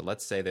 so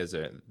let's say these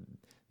are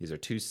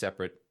 2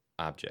 separate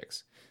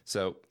objects.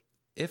 So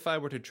if I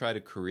were to try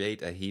to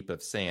create a heap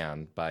of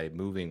sand by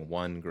moving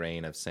 1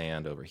 grain of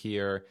sand over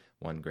here,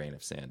 1 grain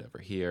of sand over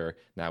here,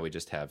 now we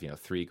just have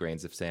 3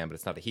 grains of sand, but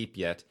it's not a heap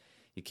yet.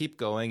 You keep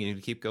going, and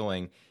you keep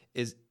going.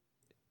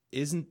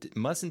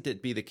 Mustn't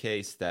it be the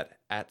case that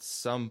at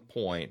some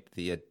point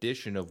the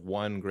addition of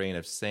 1 grain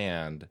of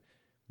sand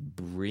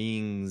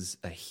brings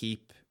a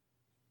heap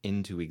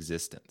into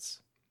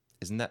existence?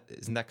 Isn't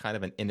that kind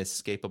of an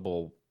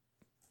inescapable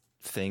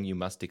thing you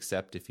must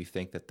accept if you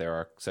think that there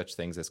are such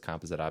things as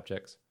composite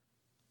objects?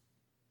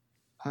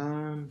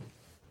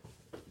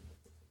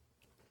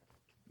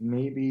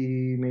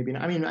 Maybe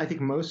not. I mean, I think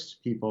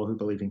most people who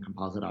believe in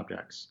composite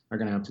objects are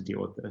going to have to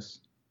deal with this.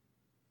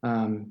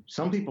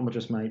 Some people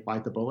just might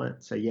bite the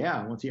bullet, say,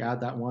 yeah, once you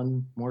add that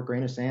 1 more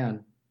grain of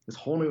sand, this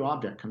whole new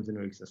object comes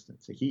into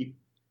existence, a heap.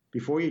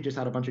 Before you just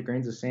had a bunch of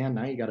grains of sand,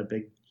 now you got a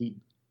big heap,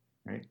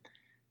 right?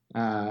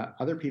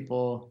 Other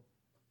people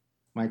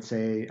might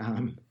say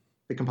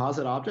the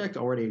composite object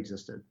already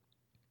existed.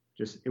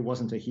 Just it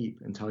wasn't a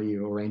heap until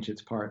you arranged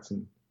its parts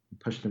and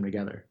pushed them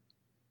together,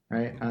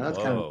 right? That's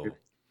kind of weird.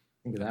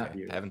 Think of that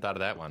view. I haven't thought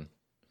of that one.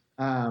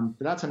 But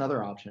that's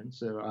another option.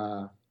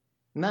 So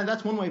and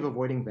that's one way of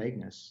avoiding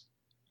vagueness.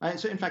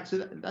 So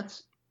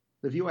that's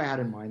the view I had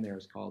in mind. There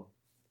is called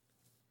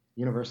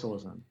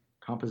universalism,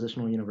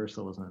 compositional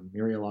universalism,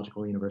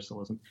 mereological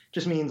universalism.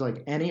 Just means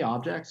like any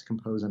objects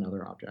compose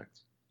another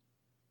object.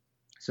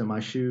 So my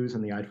shoes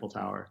and the Eiffel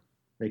Tower,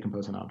 they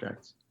compose an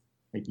object.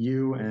 Like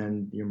you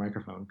and your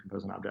microphone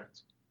compose an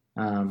object.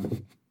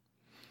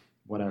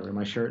 Whatever,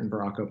 my shirt and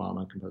Barack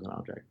Obama compose an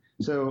object.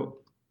 So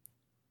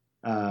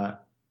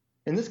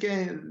in this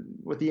game,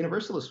 what the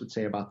universalists would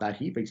say about that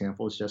heap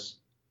example is just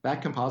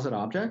that composite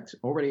object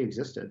already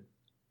existed.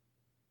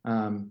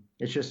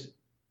 It's just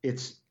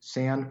its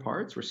sand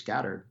parts were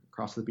scattered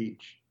across the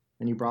beach,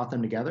 and you brought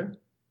them together.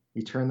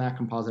 You turned that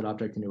composite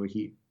object into a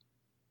heap,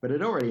 but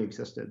it already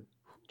existed.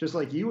 Just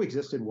like you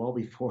existed well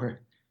before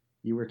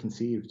you were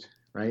conceived,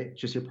 right?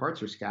 Just your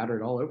parts are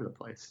scattered all over the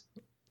place.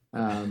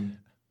 And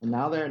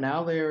now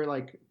they're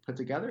like put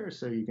together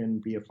so you can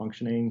be a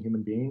functioning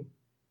human being.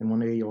 and one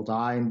day you'll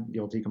die and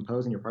you'll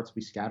decompose and your parts will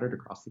be scattered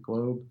across the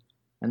globe,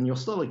 and you'll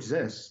still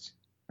exist,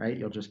 right?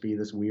 You'll just be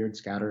this weird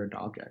scattered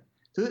object.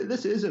 So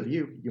this is a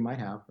view you might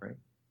have, right?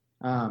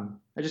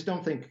 I just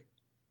don't think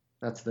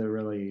that's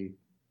the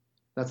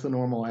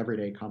normal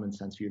everyday common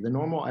sense view. The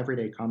normal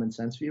everyday common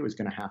sense view is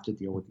going to have to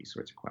deal with these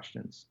sorts of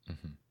questions.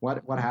 Mm-hmm.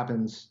 What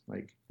happens,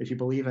 like, if you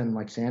believe in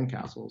like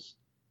sandcastles,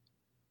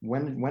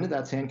 when did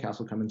that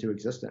sandcastle come into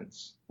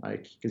existence?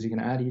 Like, because you can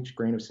add each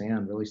grain of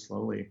sand really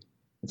slowly.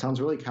 It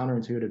sounds really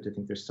counterintuitive to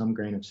think there's some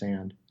grain of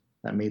sand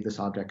that made this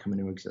object come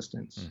into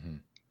existence. Mm-hmm.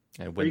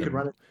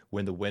 And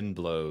when the wind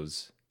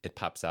blows, it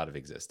pops out of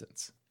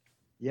existence.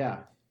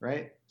 Yeah,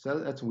 right? So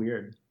that's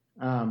weird.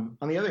 On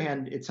the other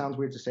hand, it sounds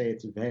weird to say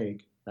it's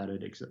vague that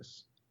it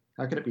exists.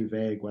 How could it be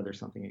vague whether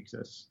something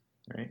exists,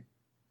 right?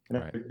 And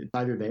right. It's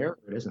either there or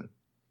it isn't.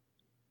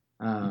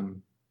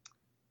 And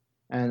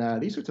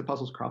these sorts of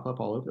puzzles crop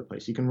up all over the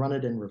place. You can run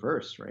it in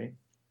reverse, right?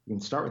 You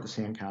can start with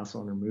the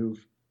sandcastle and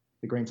remove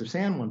the grains of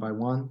sand one by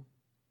one.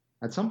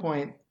 At some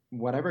point,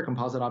 whatever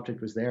composite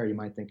object was there, you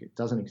might think it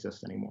doesn't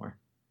exist anymore.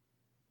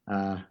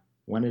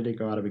 When did it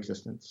go out of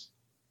existence?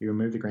 You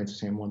remove the grains of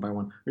sand one by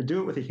one, or do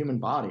it with a human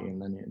body,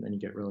 and then you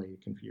get really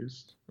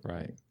confused.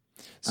 Right.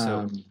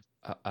 So,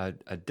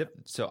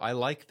 so I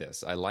like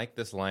this. I like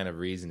this line of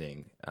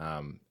reasoning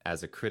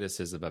as a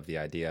criticism of the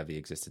idea of the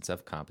existence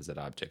of composite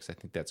objects. I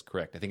think that's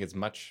correct. I think it's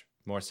much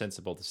more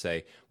sensible to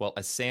say, well,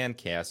 a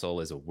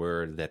sandcastle is a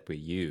word that we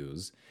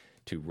use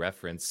to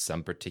reference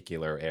some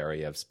particular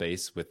area of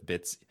space with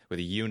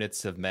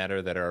units of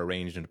matter that are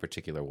arranged in a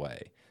particular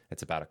way.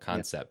 It's about a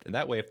concept. Yeah. And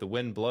that way, if the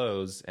wind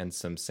blows and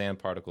some sand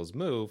particles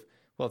move,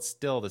 well, it's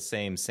still the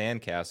same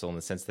sandcastle in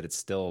the sense that it's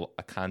still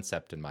a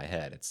concept in my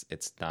head.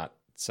 It's not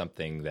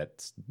something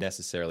that's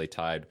necessarily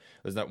tied.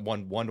 There's not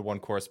one-to-one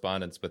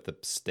correspondence with the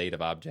state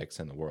of objects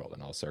in the world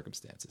in all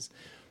circumstances.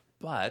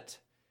 But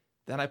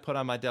then I put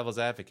on my devil's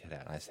advocate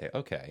hat and I say,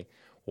 okay,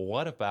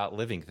 what about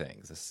living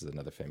things? This is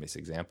another famous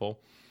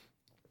example.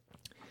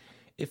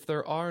 If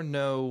there are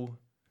no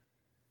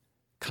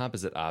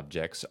composite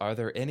objects, are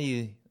there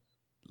any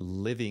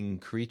living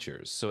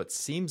creatures? So it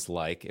seems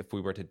like if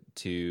we were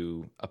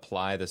to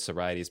apply the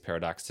Sorites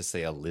paradox to,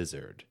 say, a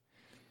lizard,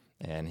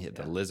 and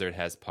the lizard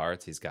has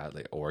parts, he's got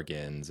like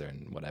organs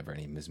and whatever,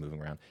 and he's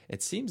moving around.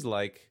 It seems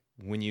like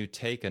when you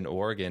take an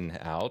organ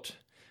out,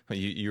 when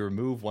you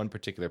remove one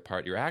particular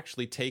part, you're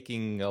actually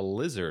taking a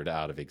lizard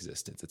out of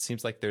existence. It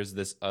seems like there's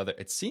this other,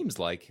 it seems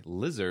like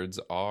lizards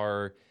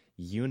are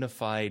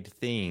unified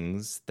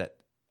things that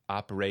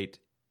operate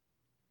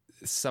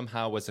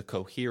somehow as a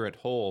coherent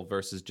whole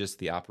versus just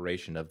the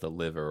operation of the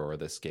liver or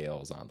the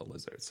scales on the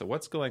lizard. So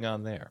what's going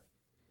on there?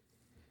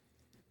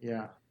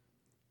 Yeah.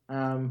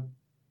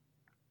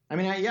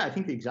 I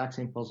think the exact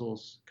same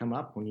puzzles come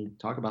up when you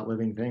talk about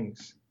living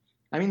things.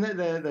 I mean,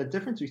 the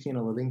difference we see in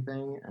a living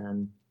thing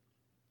and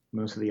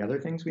most of the other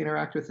things we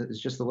interact with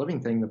is just the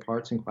living thing, the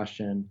parts in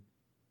question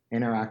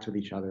interact with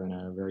each other in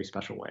a very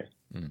special way,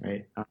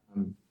 right?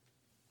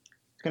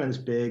 It's kind of this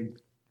big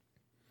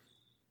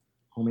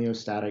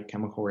homeostatic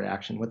chemical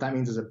reaction. What that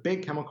means is a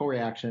big chemical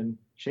reaction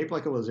shaped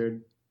like a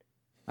lizard.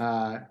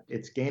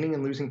 It's gaining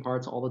and losing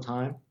parts all the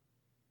time,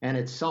 and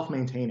it's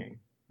self-maintaining,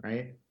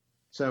 right?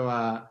 So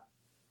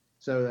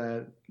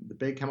the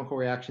big chemical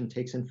reaction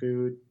takes in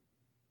food.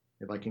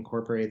 It like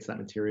incorporates that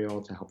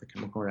material to help the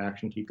chemical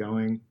reaction keep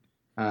going.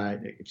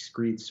 It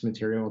excretes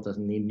material it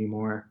doesn't need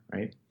anymore,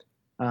 right?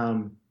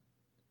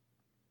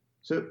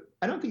 So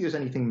I don't think there's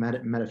anything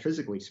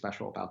metaphysically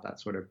special about that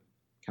sort of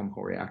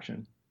chemical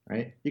reaction,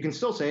 right? You can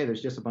still say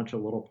there's just a bunch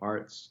of little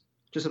parts,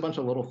 just a bunch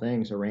of little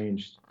things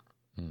arranged.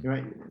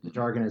 Right? The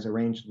jargon is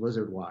arranged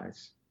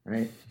lizard-wise,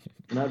 right?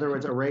 In other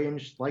words,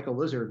 arranged like a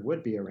lizard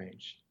would be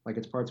arranged, like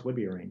its parts would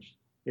be arranged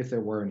if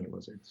there were any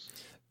lizards.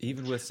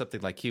 Even with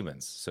something like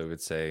humans. So we'd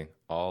say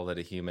all that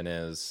a human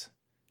is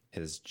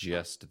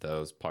just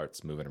those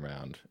parts moving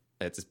around.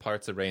 It's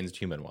parts arranged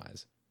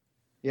human-wise.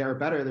 Yeah, or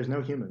better, there's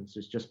no humans.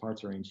 There's just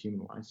parts arranged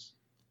human-wise,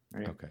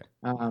 right? Okay.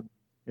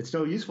 It's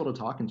still useful to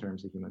talk in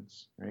terms of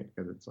humans, right?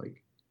 Because it's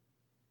like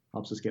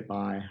helps us get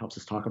by, helps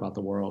us talk about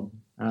the world.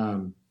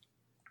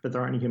 But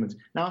there aren't any humans.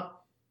 Now,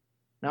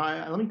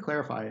 let me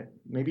clarify.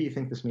 Maybe you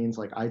think this means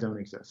like I don't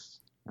exist.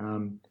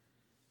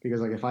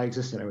 Because like if I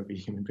existed, I would be a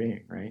human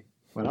being, right?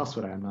 What else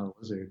would I? I'm not a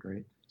lizard,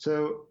 right?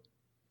 So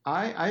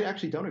I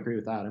actually don't agree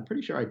with that. I'm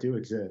pretty sure I do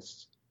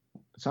exist.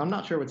 So I'm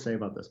not sure what to say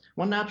about this.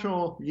 One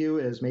natural view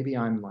is maybe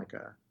I'm like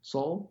a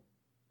soul,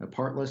 a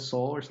partless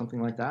soul or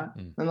something like that.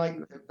 And like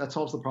that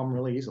solves the problem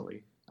really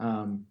easily.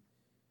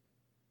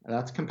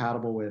 That's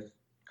compatible with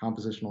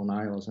compositional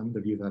nihilism,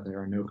 the view that there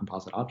are no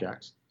composite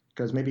objects,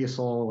 because maybe a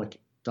soul like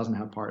doesn't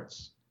have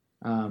parts.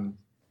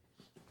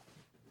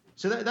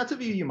 So that's a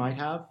view you might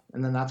have,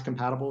 and then that's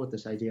compatible with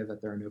this idea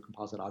that there are no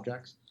composite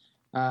objects.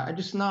 I'm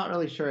just not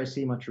really sure I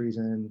see much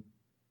reason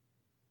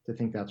to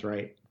think that's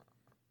right.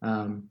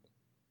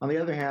 On the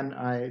other hand,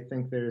 I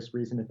think there's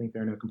reason to think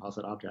there are no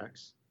composite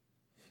objects.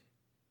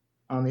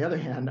 On the other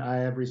hand, I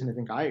have reason to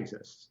think I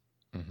exist.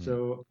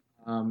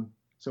 Mm-hmm.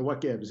 So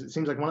what gives? It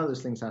seems like one of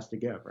those things has to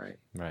give, right?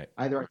 Right.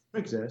 Either I don't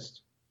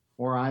exist,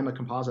 or I'm a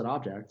composite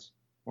object,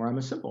 or I'm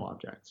a simple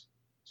object.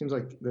 Seems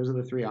like those are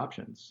the three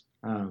options.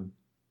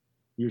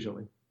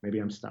 Usually, maybe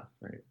I'm stuck,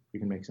 right? We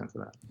can make sense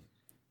of that.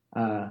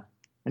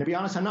 And to be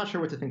honest, I'm not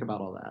sure what to think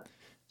about all that.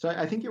 So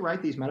I think you're right.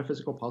 These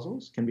metaphysical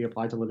puzzles can be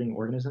applied to living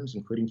organisms,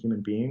 including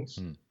human beings.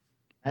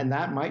 And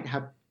that might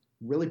have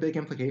really big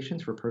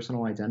implications for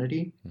personal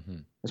identity,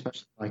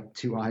 especially like,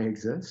 do I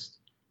exist?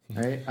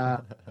 Right?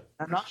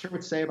 I'm not sure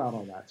what to say about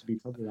all that, to be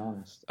totally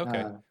honest.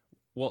 Okay.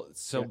 Well,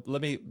 so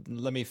let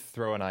me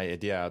throw an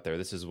idea out there.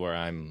 This is where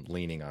I'm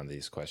leaning on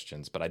these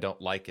questions, but I don't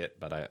like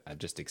it, but I've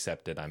just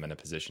accepted I'm in a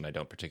position I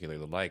don't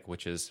particularly like,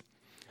 which is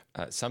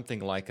something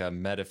like a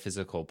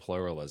metaphysical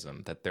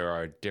pluralism, that there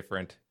are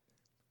different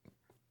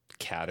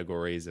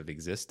categories of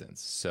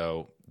existence.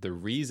 So the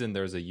reason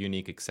there's a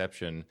unique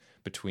exception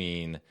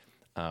between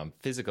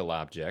physical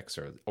objects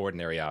or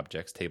ordinary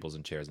objects, tables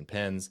and chairs and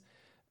pens,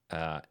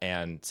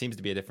 and seems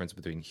to be a difference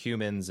between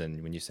humans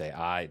and when you say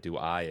do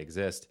I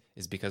exist,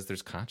 is because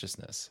there's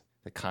consciousness.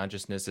 The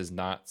consciousness is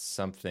not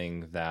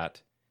something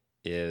that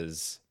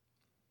is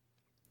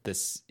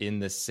in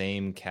the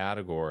same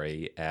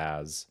category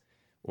as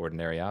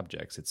ordinary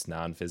objects. It's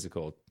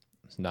non-physical,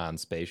 it's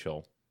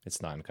non-spatial,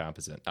 it's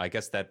non-composite. I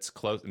guess that's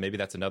close. Maybe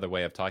that's another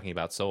way of talking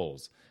about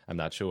souls. I'm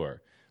not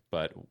sure.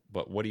 But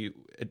what do you?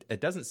 It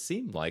doesn't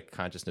seem like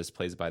consciousness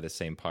plays by the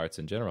same parts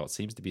in general. It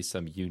seems to be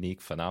some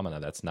unique phenomena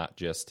that's not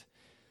just,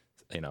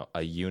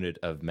 a unit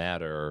of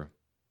matter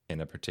in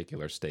a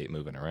particular state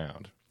moving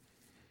around.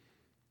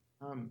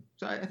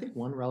 So I think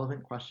one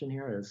relevant question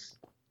here is,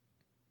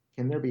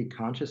 can there be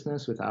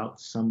consciousness without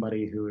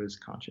somebody who is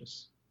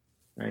conscious,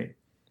 right?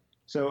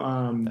 So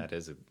that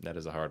is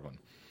a hard one.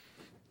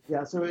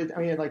 Yeah. So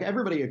like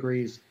everybody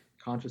agrees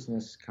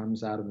consciousness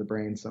comes out of the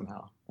brain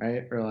somehow,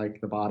 right? Or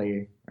like the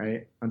body,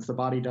 right? Once the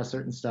body does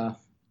certain stuff.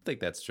 I think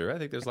that's true. I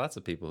think there's lots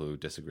of people who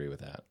disagree with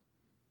that.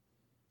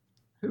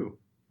 Who?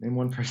 Name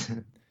one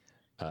person.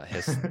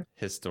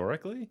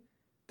 Historically,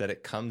 that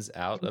it comes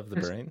out of the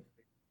brain?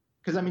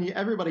 Because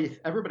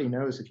everybody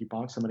knows if you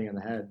bonk somebody on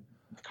the head,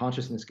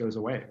 consciousness goes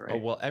away, right? Oh,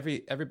 well,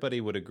 everybody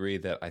would agree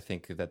that I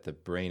think that the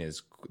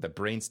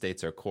brain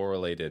states are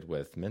correlated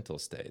with mental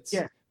states.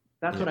 Yeah,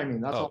 that's what I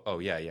mean. That's all. Oh,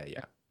 yeah.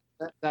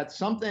 That's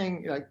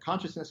something like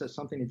consciousness has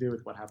something to do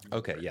with what happens.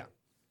 Okay, yeah.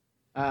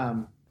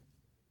 Like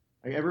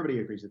everybody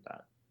agrees with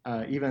that.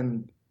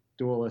 Even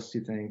dualists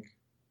who think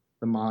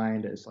the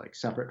mind is like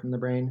separate from the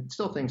brain, it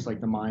still thinks like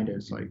the mind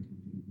is like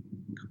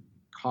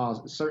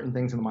certain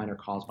things in the mind are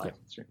caused by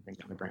certain things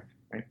in the brain,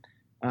 right?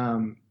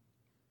 And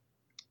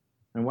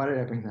why did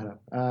I bring that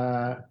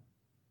up?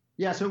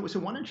 So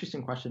one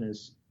interesting question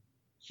is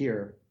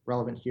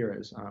relevant here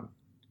is,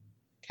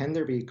 can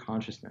there be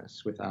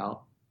consciousness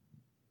without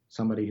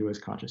somebody who is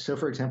conscious? So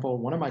for example,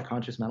 one of my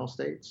conscious mental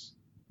states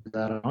is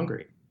that I'm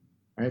hungry,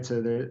 right?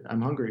 So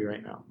I'm hungry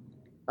right now.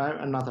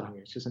 I'm not that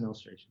hungry, it's just an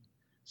illustration.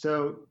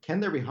 So can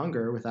there be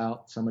hunger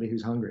without somebody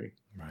who's hungry?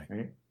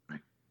 Right.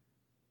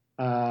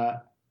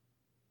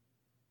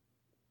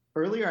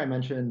 Earlier I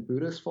mentioned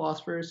Buddhist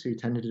philosophers who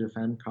tended to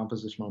defend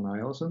compositional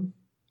nihilism.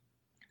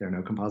 There are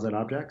no composite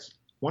objects.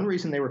 One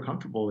reason they were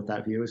comfortable with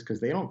that view is because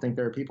they don't think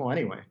there are people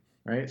anyway,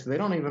 right? So they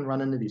don't even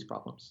run into these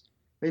problems.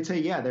 They'd say,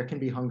 yeah, there can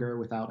be hunger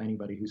without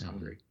anybody who's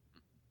hungry.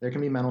 There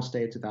can be mental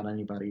states without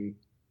anybody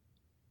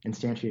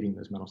instantiating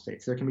those mental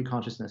states. There can be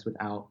consciousness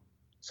without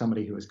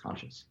somebody who is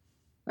conscious.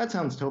 That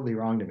sounds totally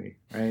wrong to me,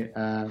 right?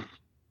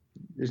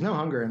 There's no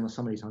hunger unless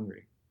somebody's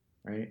hungry,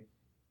 right?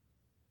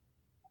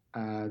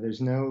 There's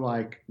no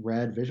like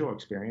red visual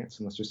experience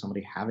unless there's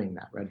somebody having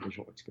that red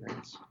visual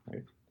experience,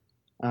 right?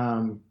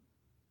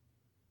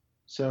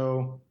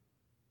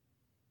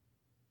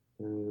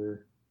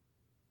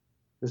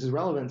 This is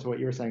relevant to what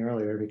you were saying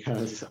earlier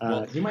because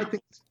you might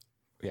think.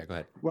 Yeah, go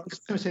ahead. Well, I was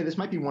going to say this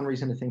might be one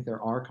reason to think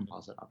there are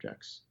composite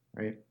objects,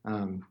 right?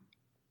 So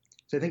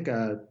I think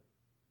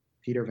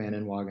Peter Van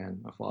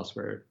Inwagen, a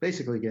philosopher,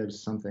 basically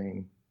gives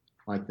something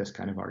like this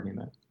kind of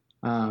argument.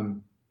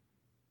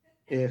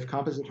 If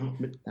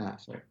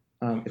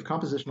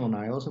compositional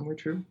nihilism were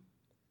true,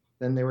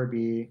 then there would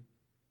be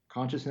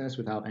consciousness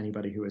without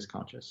anybody who is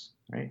conscious,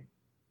 right?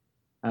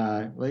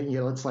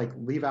 Let's like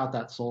leave out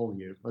that soul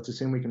view. Let's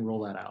assume we can rule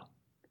that out.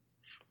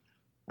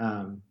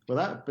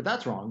 But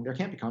that's wrong. There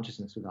can't be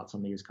consciousness without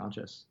somebody who's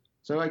conscious.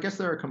 So I guess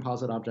there are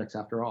composite objects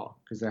after all,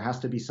 because there has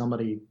to be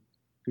somebody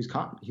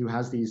who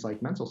has these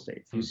like mental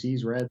states, who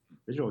sees red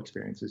visual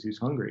experiences, who's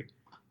hungry,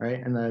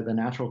 right? And the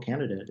natural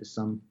candidate is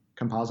some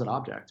composite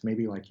object,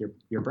 maybe like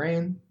your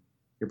brain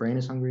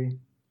is hungry,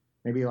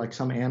 maybe like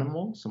some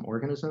animal, some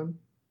organism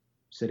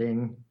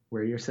sitting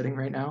where you're sitting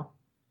right now.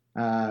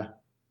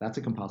 That's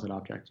a composite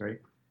object, right?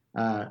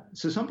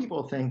 So some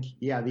people think,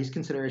 these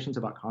considerations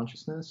about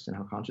consciousness and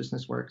how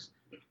consciousness works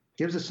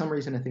gives us some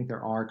reason to think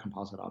there are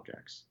composite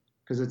objects,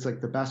 because it's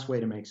like the best way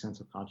to make sense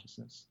of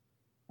consciousness.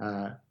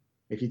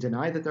 If you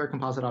deny that there are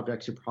composite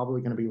objects, you're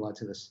probably going to be led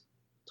to this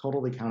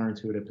totally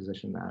counterintuitive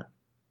position that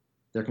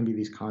there can be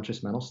these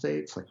conscious mental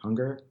states like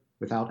hunger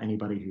without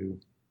anybody who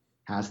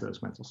has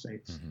those mental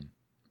states,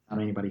 without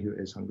anybody who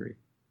is hungry.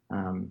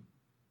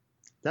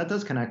 That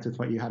does connect with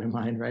what you had in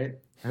mind, right?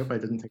 I hope I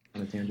didn't take it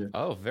on a tangent.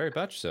 Oh, very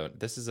much so.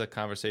 This is a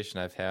conversation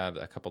I've had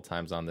a couple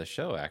times on this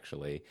show,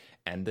 actually.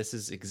 And this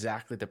is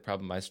exactly the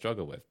problem I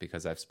struggle with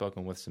because I've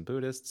spoken with some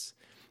Buddhists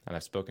and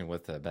I've spoken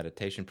with a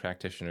meditation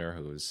practitioner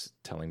who's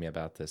telling me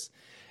about this.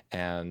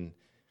 And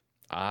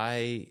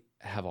I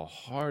have a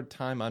hard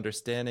time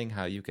understanding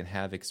how you can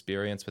have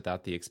experience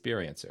without the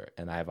experiencer.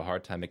 And I have a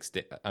hard time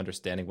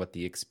understanding what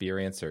the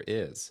experiencer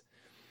is.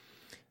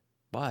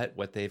 But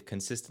what they've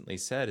consistently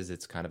said is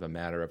it's kind of a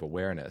matter of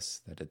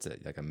awareness, that it's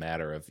like a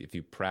matter of if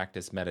you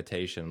practice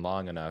meditation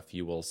long enough,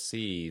 you will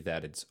see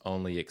that it's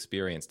only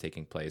experience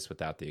taking place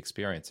without the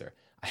experiencer.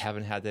 I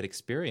haven't had that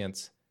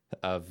experience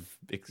of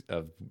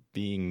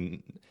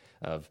being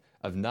of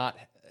not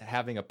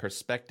having a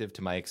perspective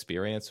to my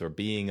experience or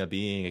being a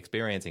being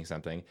experiencing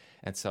something.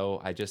 And so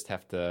I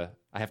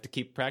have to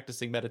keep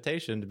practicing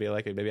meditation to be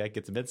like, maybe I can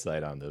get some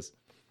insight on this.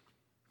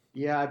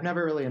 Yeah, I've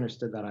never really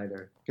understood that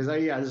either. Because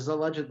this is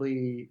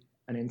allegedly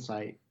an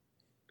insight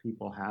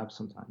people have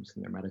sometimes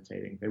when they're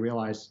meditating. They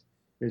realize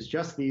there's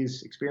just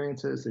these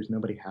experiences. There's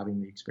nobody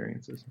having the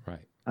experiences.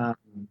 Right.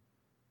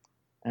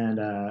 And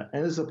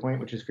this is a point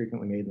which is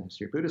frequently made in the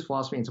history of Buddhist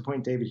philosophy. And it's a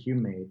point David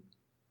Hume made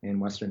in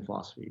Western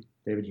philosophy.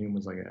 David Hume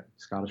was like a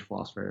Scottish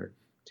philosopher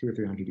 200 or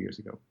 300 years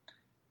ago.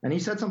 And he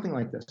said something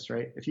like this,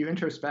 right? If you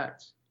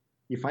introspect,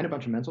 you find a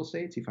bunch of mental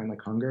states. You find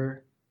like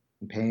hunger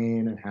and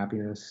pain and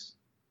happiness,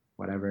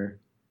 whatever.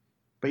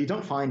 But you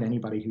don't find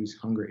anybody who's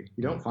hungry.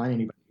 You don't find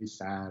anybody who's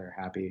sad or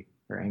happy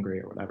or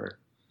angry or whatever.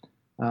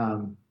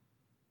 I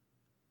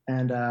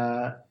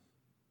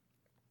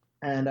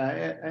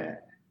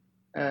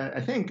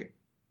think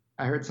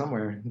I heard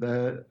somewhere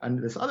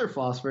this other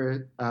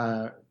philosopher,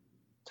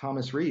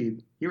 Thomas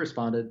Reid, he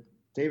responded,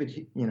 David,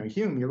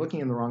 Hume, you're looking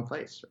in the wrong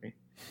place, right?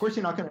 Of course,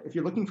 you're not going to, if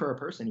you're looking for a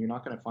person, you're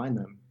not going to find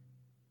them.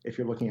 If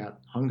you're looking at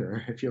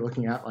hunger, if you're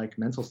looking at like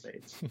mental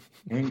states,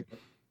 anger,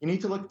 you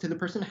need to look to the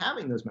person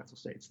having those mental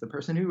states, the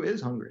person who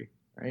is hungry,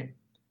 right?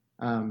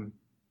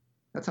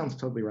 That sounds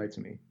totally right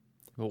to me.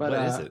 Well, what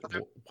is it?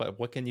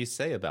 What can you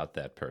say about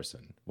that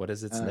person? What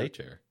is its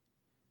nature?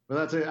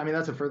 Well, that's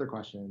a further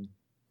question.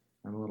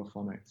 I'm a little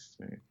flummoxed.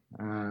 Right?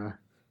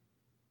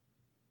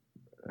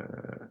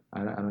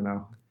 I don't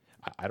know.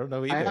 I don't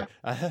know either.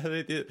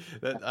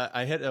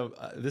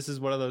 This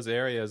is one of those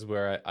areas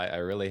where I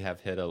really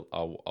have hit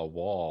a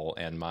wall,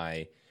 and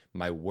my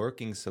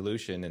working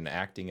solution in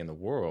acting in the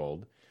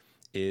world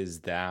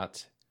is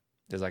that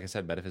there's, like I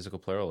said, metaphysical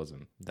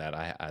pluralism,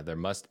 that there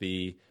must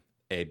be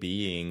a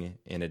being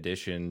in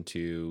addition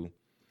to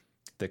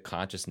the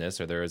consciousness,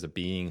 or there is a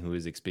being who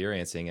is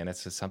experiencing, and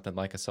it's just something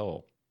like a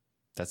soul.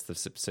 That's the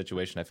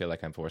situation I feel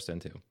like I'm forced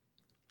into.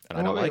 And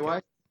I don't like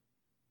it.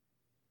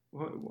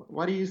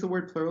 Why do you use the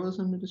word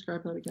pluralism to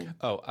describe that again?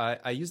 Oh,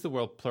 I use the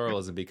word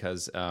pluralism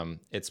because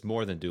it's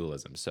more than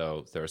dualism.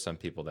 So there are some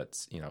people that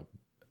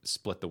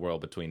split the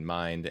world between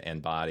mind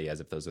and body as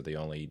if those are the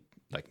only,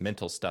 like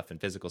mental stuff and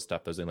physical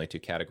stuff, those are the only two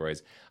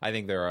categories. I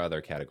think there are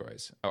other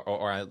categories,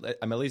 or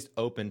I'm at least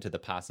open to the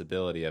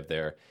possibility of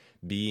there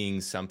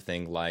being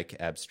something like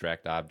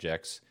abstract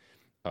objects,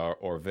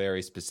 or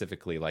very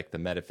specifically like the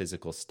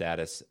metaphysical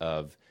status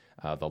of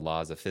the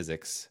laws of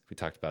physics we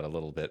talked about a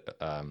little bit.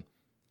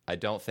 I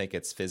don't think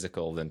it's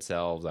physical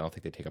themselves. I don't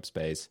think they take up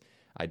space.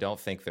 I don't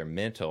think they're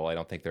mental. I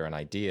don't think they're an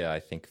idea. I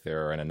think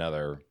they're in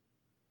another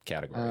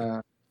category.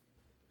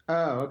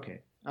 Okay.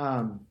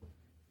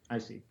 I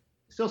see.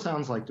 Still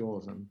sounds like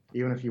dualism,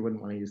 even if you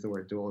wouldn't want to use the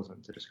word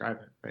dualism to describe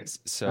it, right?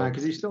 So,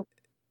 because you still,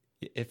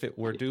 if it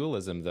were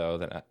dualism,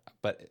 though,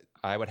 but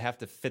I would have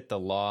to fit the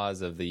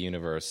laws of the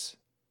universe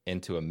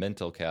into a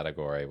mental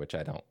category, which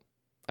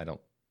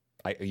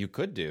you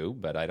could do,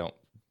 but I don't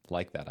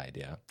like that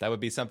idea. That would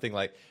be something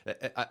like,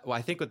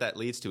 I think what that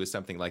leads to is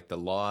something like the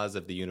laws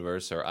of the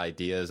universe are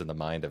ideas in the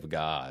mind of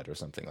God, or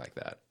something like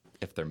that,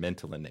 if they're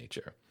mental in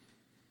nature.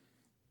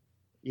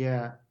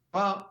 Yeah.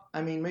 Well,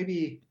 I mean,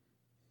 maybe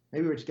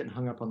we're just getting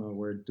hung up on the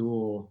word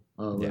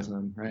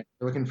dualism, right?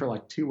 We're looking for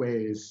like two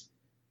ways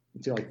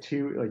to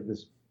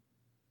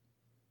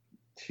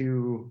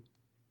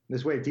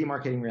this way of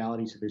demarcating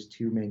reality. So there's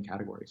two main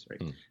categories,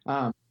 right?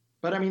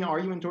 But I mean, are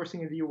you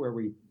endorsing a view where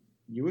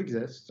you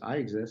exist, I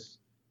exist,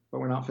 but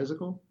we're not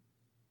physical?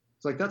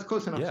 It's like, that's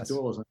close enough to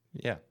dualism.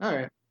 Yeah. All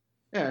right.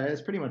 Yeah,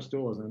 it's pretty much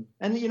dualism.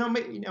 And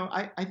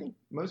I think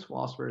most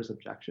philosophers'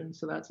 objections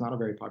to that's not a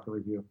very popular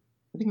view.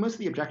 I think most of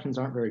the objections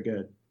aren't very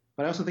good,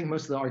 but I also think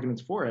most of the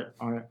arguments for it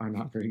are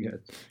not very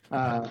good.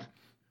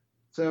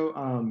 So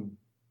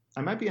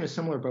I might be in a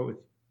similar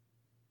boat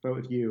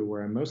with you,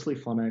 where I'm mostly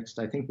flummoxed.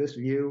 I think this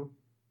view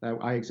that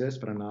I exist,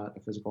 but I'm not a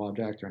physical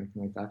object or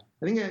anything like that,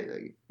 I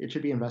think it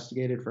should be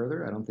investigated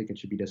further. I don't think it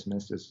should be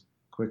dismissed as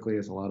quickly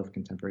as a lot of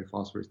contemporary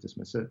philosophers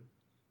dismiss it.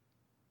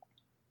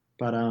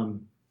 But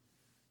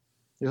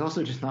there's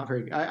also just not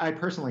very. I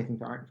personally think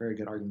there aren't very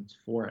good arguments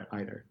for it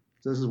either.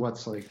 So this is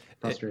what's like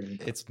frustrating.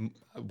 It's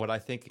what I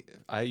think.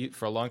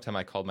 For a long time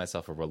I called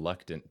myself a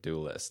reluctant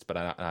dualist, but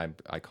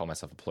I call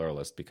myself a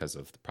pluralist because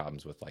of the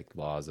problems with like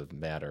laws of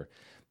matter.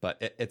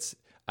 But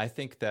I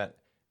think that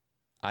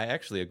I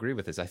actually agree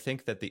with this. I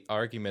think that the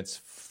arguments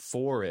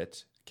for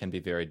it can be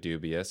very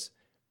dubious,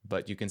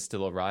 but you can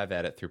still arrive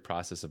at it through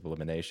process of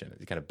elimination.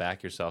 You kind of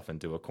back yourself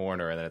into a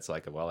corner, and then it's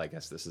like, well, I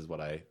guess this is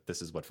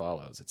what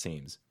follows. It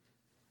seems.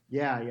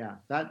 Yeah.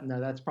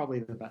 That's probably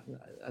the best.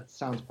 That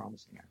sounds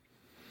promising.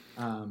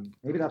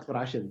 Maybe that's what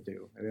I should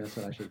do. Maybe that's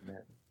what I should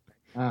admit.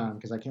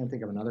 Because I can't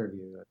think of another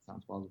view that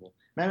sounds plausible.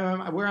 Maybe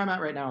where I'm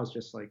at right now is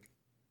just like,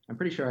 I'm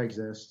pretty sure I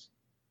exist,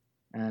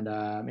 and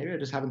maybe I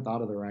just haven't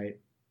thought of the right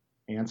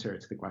answer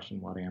to the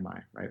question, what am I?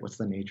 Right? What's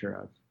the nature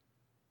of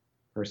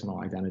personal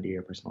identity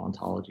or personal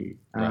ontology?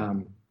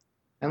 Right.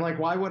 And like,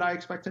 why would I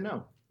expect to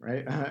know?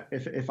 Right?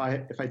 If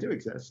I do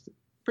exist,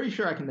 pretty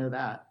sure I can know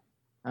that.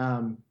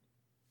 But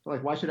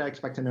like, why should I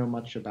expect to know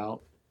much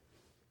about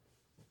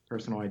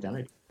personal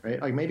identity?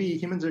 Right? Like maybe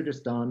humans are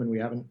just dumb and we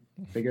haven't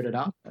figured it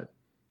out yet.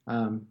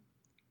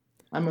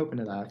 I'm open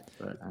to that.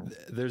 But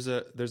there's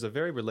a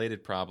very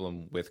related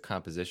problem with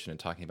composition and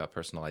talking about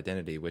personal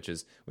identity, which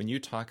is when you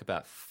talk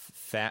about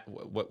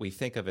what we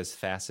think of as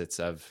facets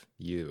of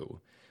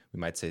you, we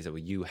might say that, well,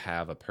 you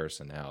have a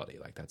personality.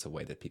 Like that's a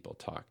way that people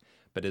talk.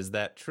 But is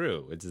that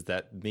true? Does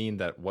that mean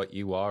that what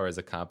you are is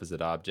a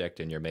composite object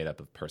and you're made up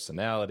of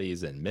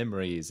personalities and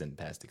memories and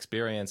past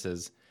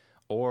experiences?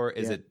 Or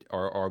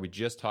or are we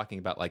just talking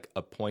about like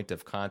a point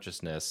of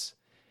consciousness,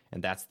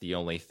 and that's the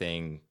only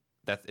thing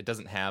that it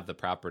doesn't have the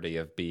property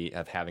of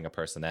having a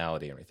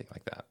personality or anything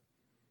like that?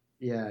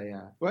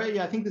 Yeah. Well,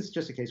 yeah, I think this is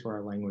just a case where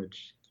our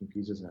language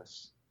confuses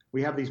us.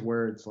 We have these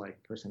words like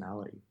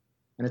personality,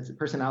 and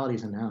personality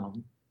is a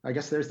noun. I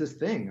guess there's this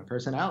thing, a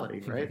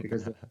personality, right?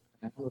 Because the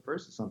noun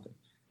refers to something.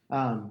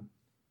 And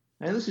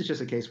this is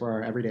just a case where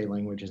our everyday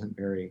language isn't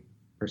very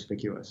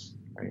perspicuous,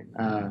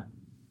 right?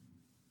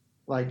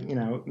 Like,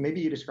 maybe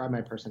you describe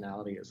my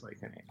personality as like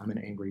I'm an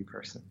angry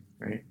person,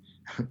 right?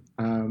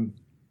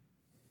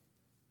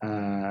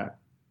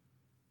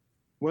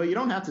 Well, you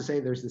don't have to say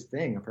there's this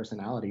thing, a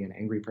personality, an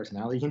angry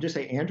personality. You can just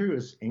say Andrew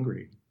is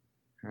angry,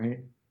 right?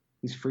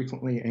 He's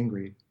frequently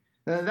angry.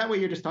 That way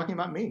you're just talking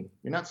about me.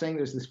 You're not saying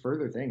there's this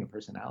further thing, a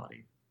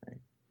personality, right?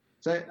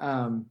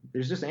 So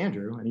there's just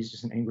Andrew, and he's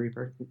just an angry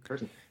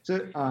person.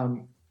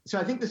 So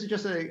I think this is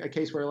just a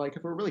case where, like,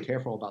 if we're really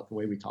careful about the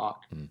way we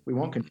talk, we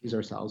won't confuse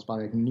ourselves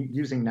by like,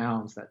 using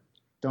nouns that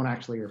don't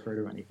actually refer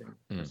to anything,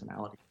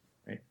 personality,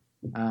 right?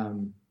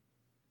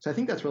 So I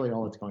think that's really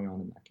all that's going on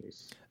in that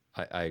case.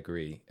 I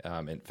agree.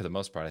 And for the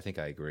most part, I think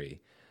I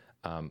agree.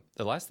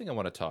 The last thing I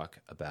want to talk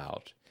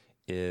about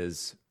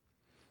is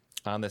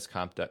on this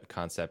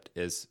concept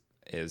is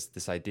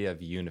this idea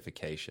of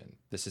unification.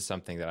 This is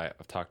something that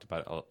I've talked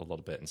about a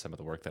little bit in some of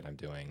the work that I'm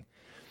doing,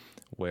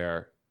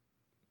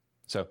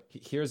 so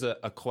here's a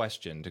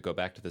question to go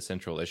back to the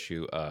central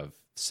issue of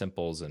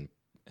simples and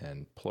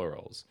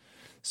plurals.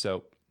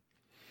 So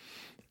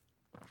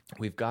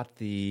we've got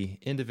the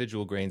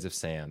individual grains of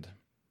sand,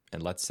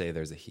 and let's say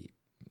there's a heap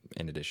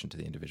in addition to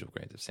the individual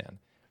grains of sand.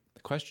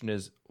 The question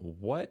is,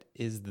 what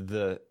is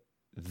the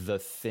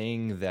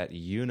thing that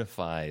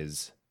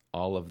unifies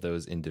all of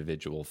those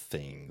individual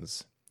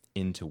things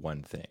into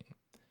one thing?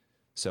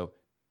 So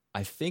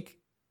I think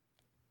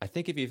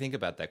if you think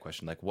about that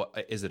question, like,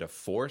 what is it? A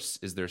force?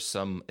 Is there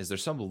some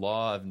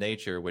law of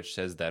nature which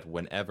says that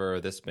whenever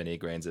this many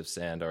grains of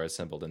sand are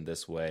assembled in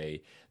this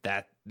way,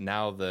 that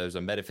now there's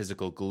a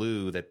metaphysical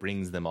glue that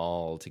brings them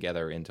all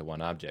together into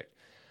one object?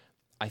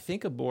 I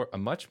think a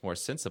much more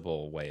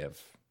sensible way of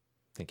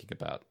thinking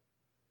about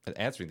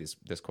answering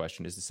this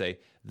question is to say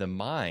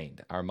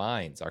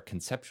our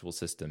conceptual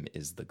system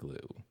is the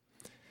glue.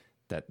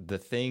 That the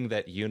thing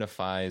that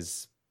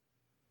unifies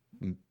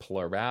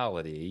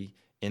plurality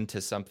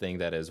into something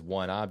that is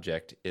one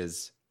object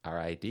is our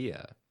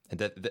idea. And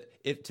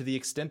that to the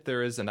extent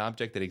there is an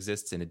object that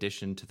exists in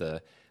addition to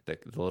the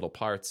little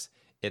parts,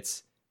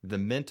 it's the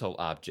mental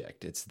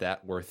object. It's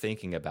that we're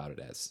thinking about it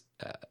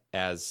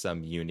as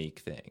some unique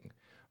thing,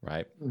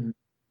 right? Mm-hmm.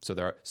 So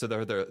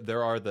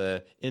there are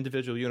the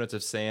individual units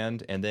of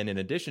sand, and then in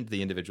addition to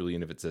the individual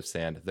units of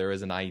sand, there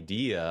is an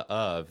idea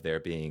of there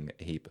being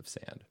a heap of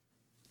sand.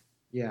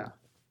 Yeah.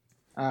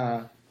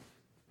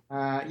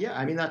 Yeah,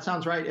 I mean, that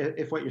sounds right.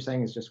 If what you're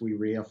saying is just we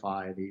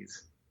reify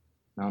these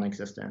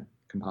non-existent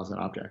composite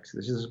objects.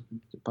 This is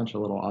a bunch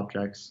of little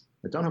objects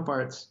that don't have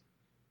parts.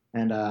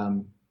 And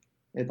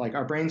like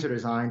our brains are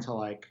designed to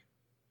like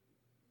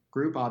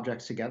group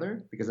objects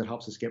together because it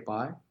helps us get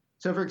by.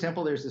 So for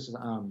example, there's this,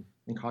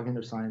 in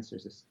cognitive science,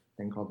 there's this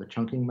thing called the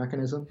chunking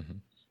mechanism,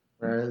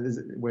 where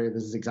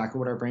this is exactly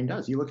what our brain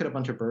does. You look at a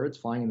bunch of birds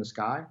flying in the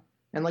sky,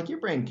 and like your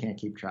brain can't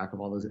keep track of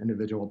all those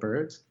individual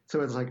birds. So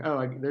it's like,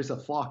 there's a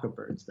flock of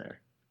birds there,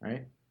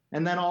 right?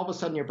 And then all of a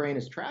sudden your brain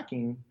is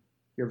tracking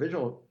your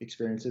visual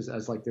experiences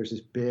as like there's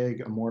this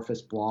big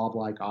amorphous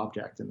blob-like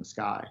object in the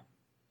sky,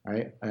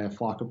 right? A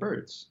flock of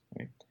birds,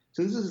 right?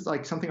 So this is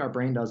like something our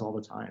brain does all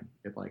the time.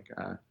 It like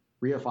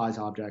reifies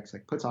objects,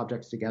 like puts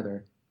objects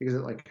together because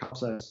it like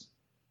helps us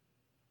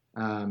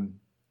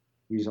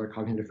use our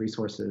cognitive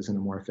resources in a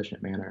more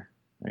efficient manner,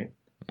 right?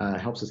 It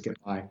helps us get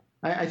by.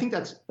 I think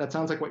that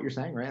sounds like what you're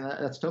saying, right? And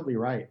that's totally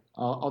right.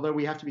 Although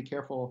we have to be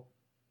careful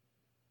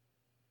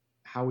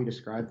how we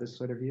describe this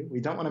sort of view. We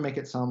don't want to make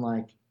it sound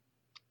like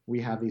we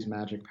have these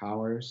magic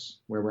powers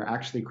where we're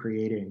actually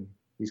creating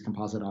these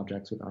composite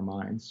objects with our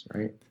minds,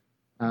 right?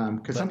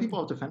 Because some people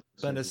have defended.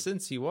 But in a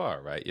sense, you are,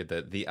 right?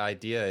 The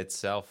idea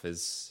itself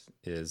is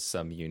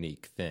some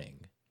unique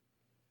thing.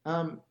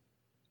 I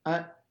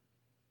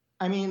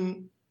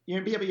mean,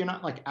 but you're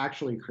not like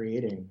actually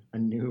creating a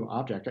new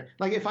object.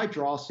 Like if I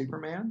draw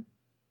Superman,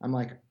 I'm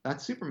like,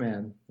 that's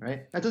Superman,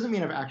 right? That doesn't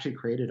mean I've actually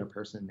created a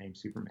person named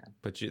Superman.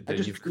 But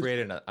you've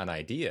created an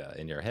idea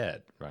in your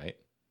head, right?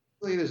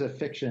 There's a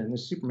fiction,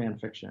 there's Superman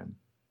fiction,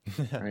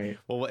 right?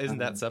 Well, isn't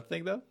that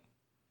something though?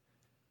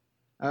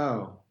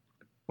 Oh,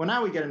 well,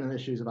 now we get into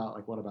issues about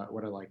like what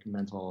are like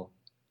mental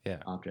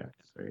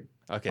objects, right?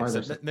 Okay,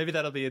 so maybe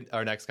that'll be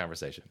our next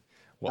conversation.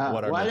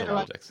 What are mental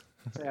objects?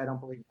 I don't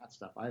believe that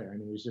stuff either. I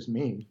mean, it was just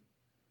me.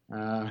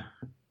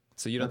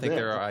 So you don't think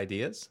there are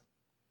ideas?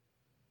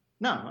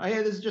 No,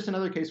 this is just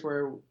another case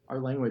where our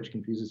language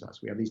confuses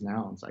us. We have these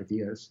nouns,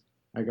 ideas.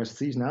 I guess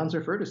these nouns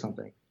refer to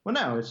something. Well,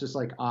 no, it's just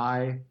like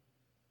a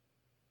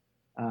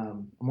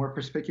more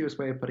perspicuous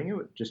way of putting it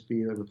would just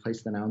be to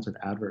replace the nouns with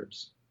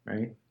adverbs,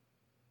 right?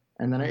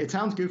 And then it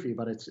sounds goofy,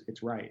 but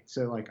it's right.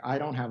 So like, I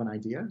don't have an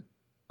idea.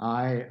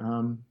 I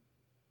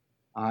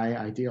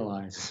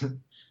idealize,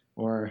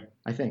 or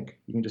I think.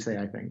 You can just say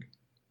I think,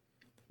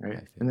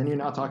 right? And then you're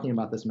not talking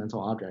about this mental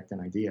object and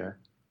idea.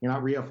 You're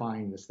not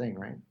reifying this thing,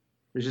 right?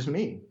 It's just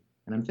me,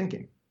 and I'm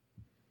thinking.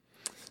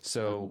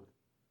 So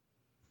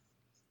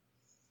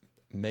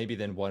maybe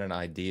then what an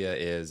idea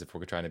is, if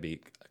we're trying to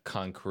be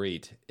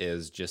concrete,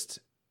 is just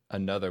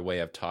another way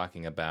of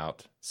talking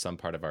about some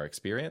part of our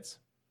experience.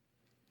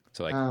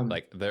 So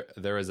like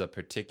there is a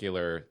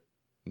particular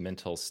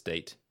mental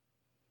state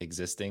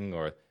existing,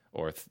 or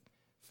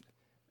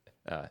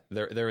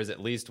there is at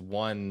least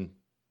one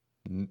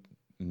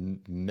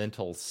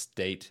mental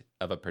state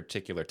of a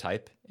particular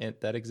type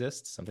that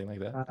exists, something like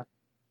that.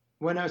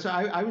 Well, no, so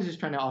I was just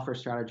trying to offer a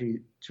strategy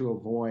to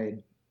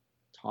avoid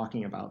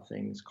talking about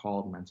things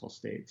called mental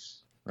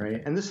states, right?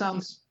 Okay. And this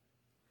sounds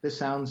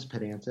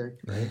pedantic,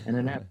 right? And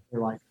in every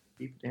life,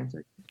 be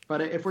pedantic.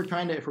 But if we're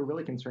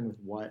really concerned with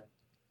what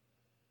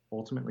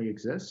ultimately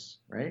exists,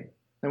 right?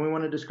 Then we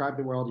want to describe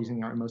the world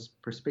using our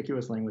most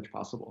perspicuous language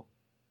possible.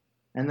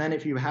 And then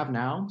if you have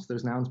nouns,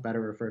 those nouns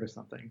better refer to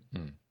something,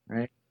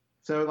 right?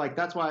 So like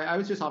that's why I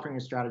was just offering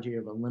a strategy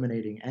of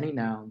eliminating any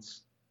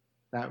nouns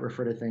that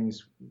refer to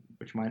things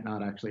which might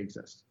not actually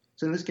exist.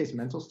 So in this case,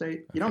 mental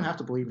state, you don't have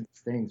to believe in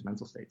these things,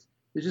 mental states.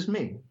 It's just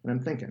me, and I'm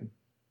thinking,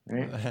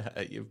 right?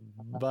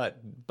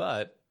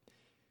 but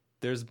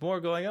there's more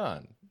going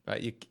on,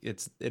 right?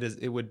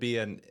 It would be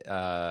an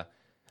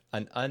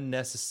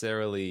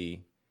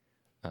unnecessarily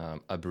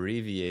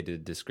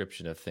abbreviated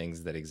description of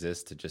things that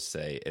exist to just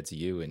say it's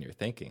you and your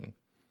thinking,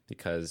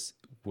 because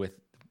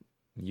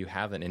you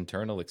have an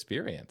internal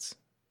experience.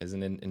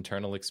 Isn't an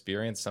internal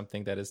experience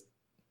something that is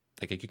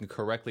like you can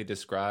correctly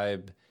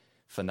describe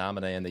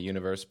phenomena in the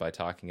universe by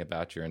talking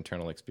about your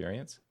internal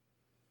experience?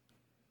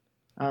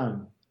 I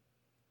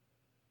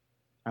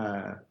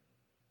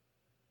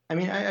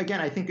mean,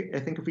 I think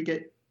if we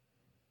get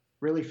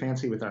really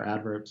fancy with our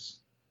adverbs,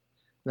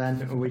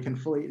 then we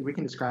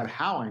can describe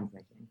how I'm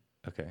thinking,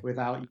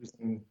 without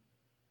using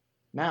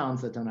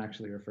nouns that don't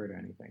actually refer to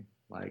anything,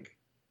 like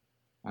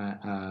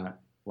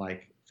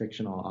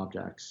fictional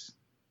objects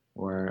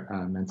or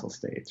mental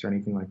states or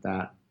anything like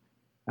that.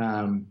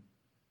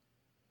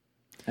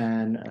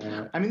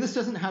 I mean, this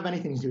doesn't have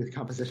anything to do with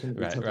composition.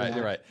 Right.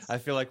 You're right. I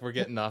feel like we're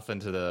getting off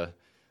into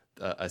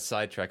a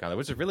sidetrack on it,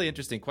 which is a really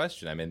interesting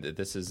question. I mean,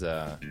 this is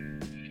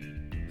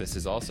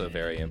also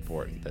very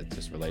important, that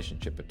this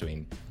relationship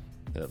between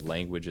the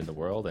language in the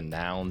world and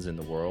nouns in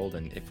the world,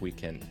 and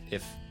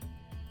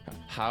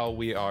how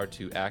we are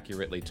to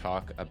accurately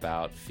talk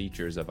about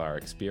features of our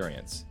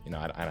experience. You know,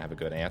 I don't have a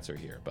good answer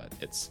here, but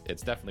it's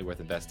definitely worth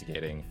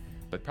investigating,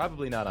 but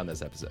probably not on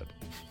this episode.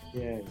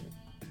 Yeah.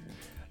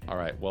 All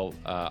right. Well,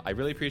 I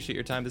really appreciate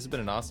your time. This has been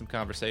an awesome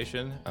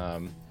conversation.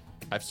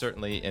 I've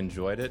certainly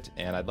enjoyed it,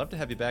 and I'd love to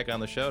have you back on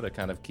the show to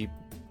kind of keep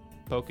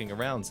poking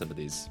around some of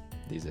these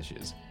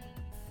issues.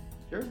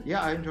 Sure.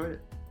 Yeah, I enjoyed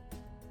it.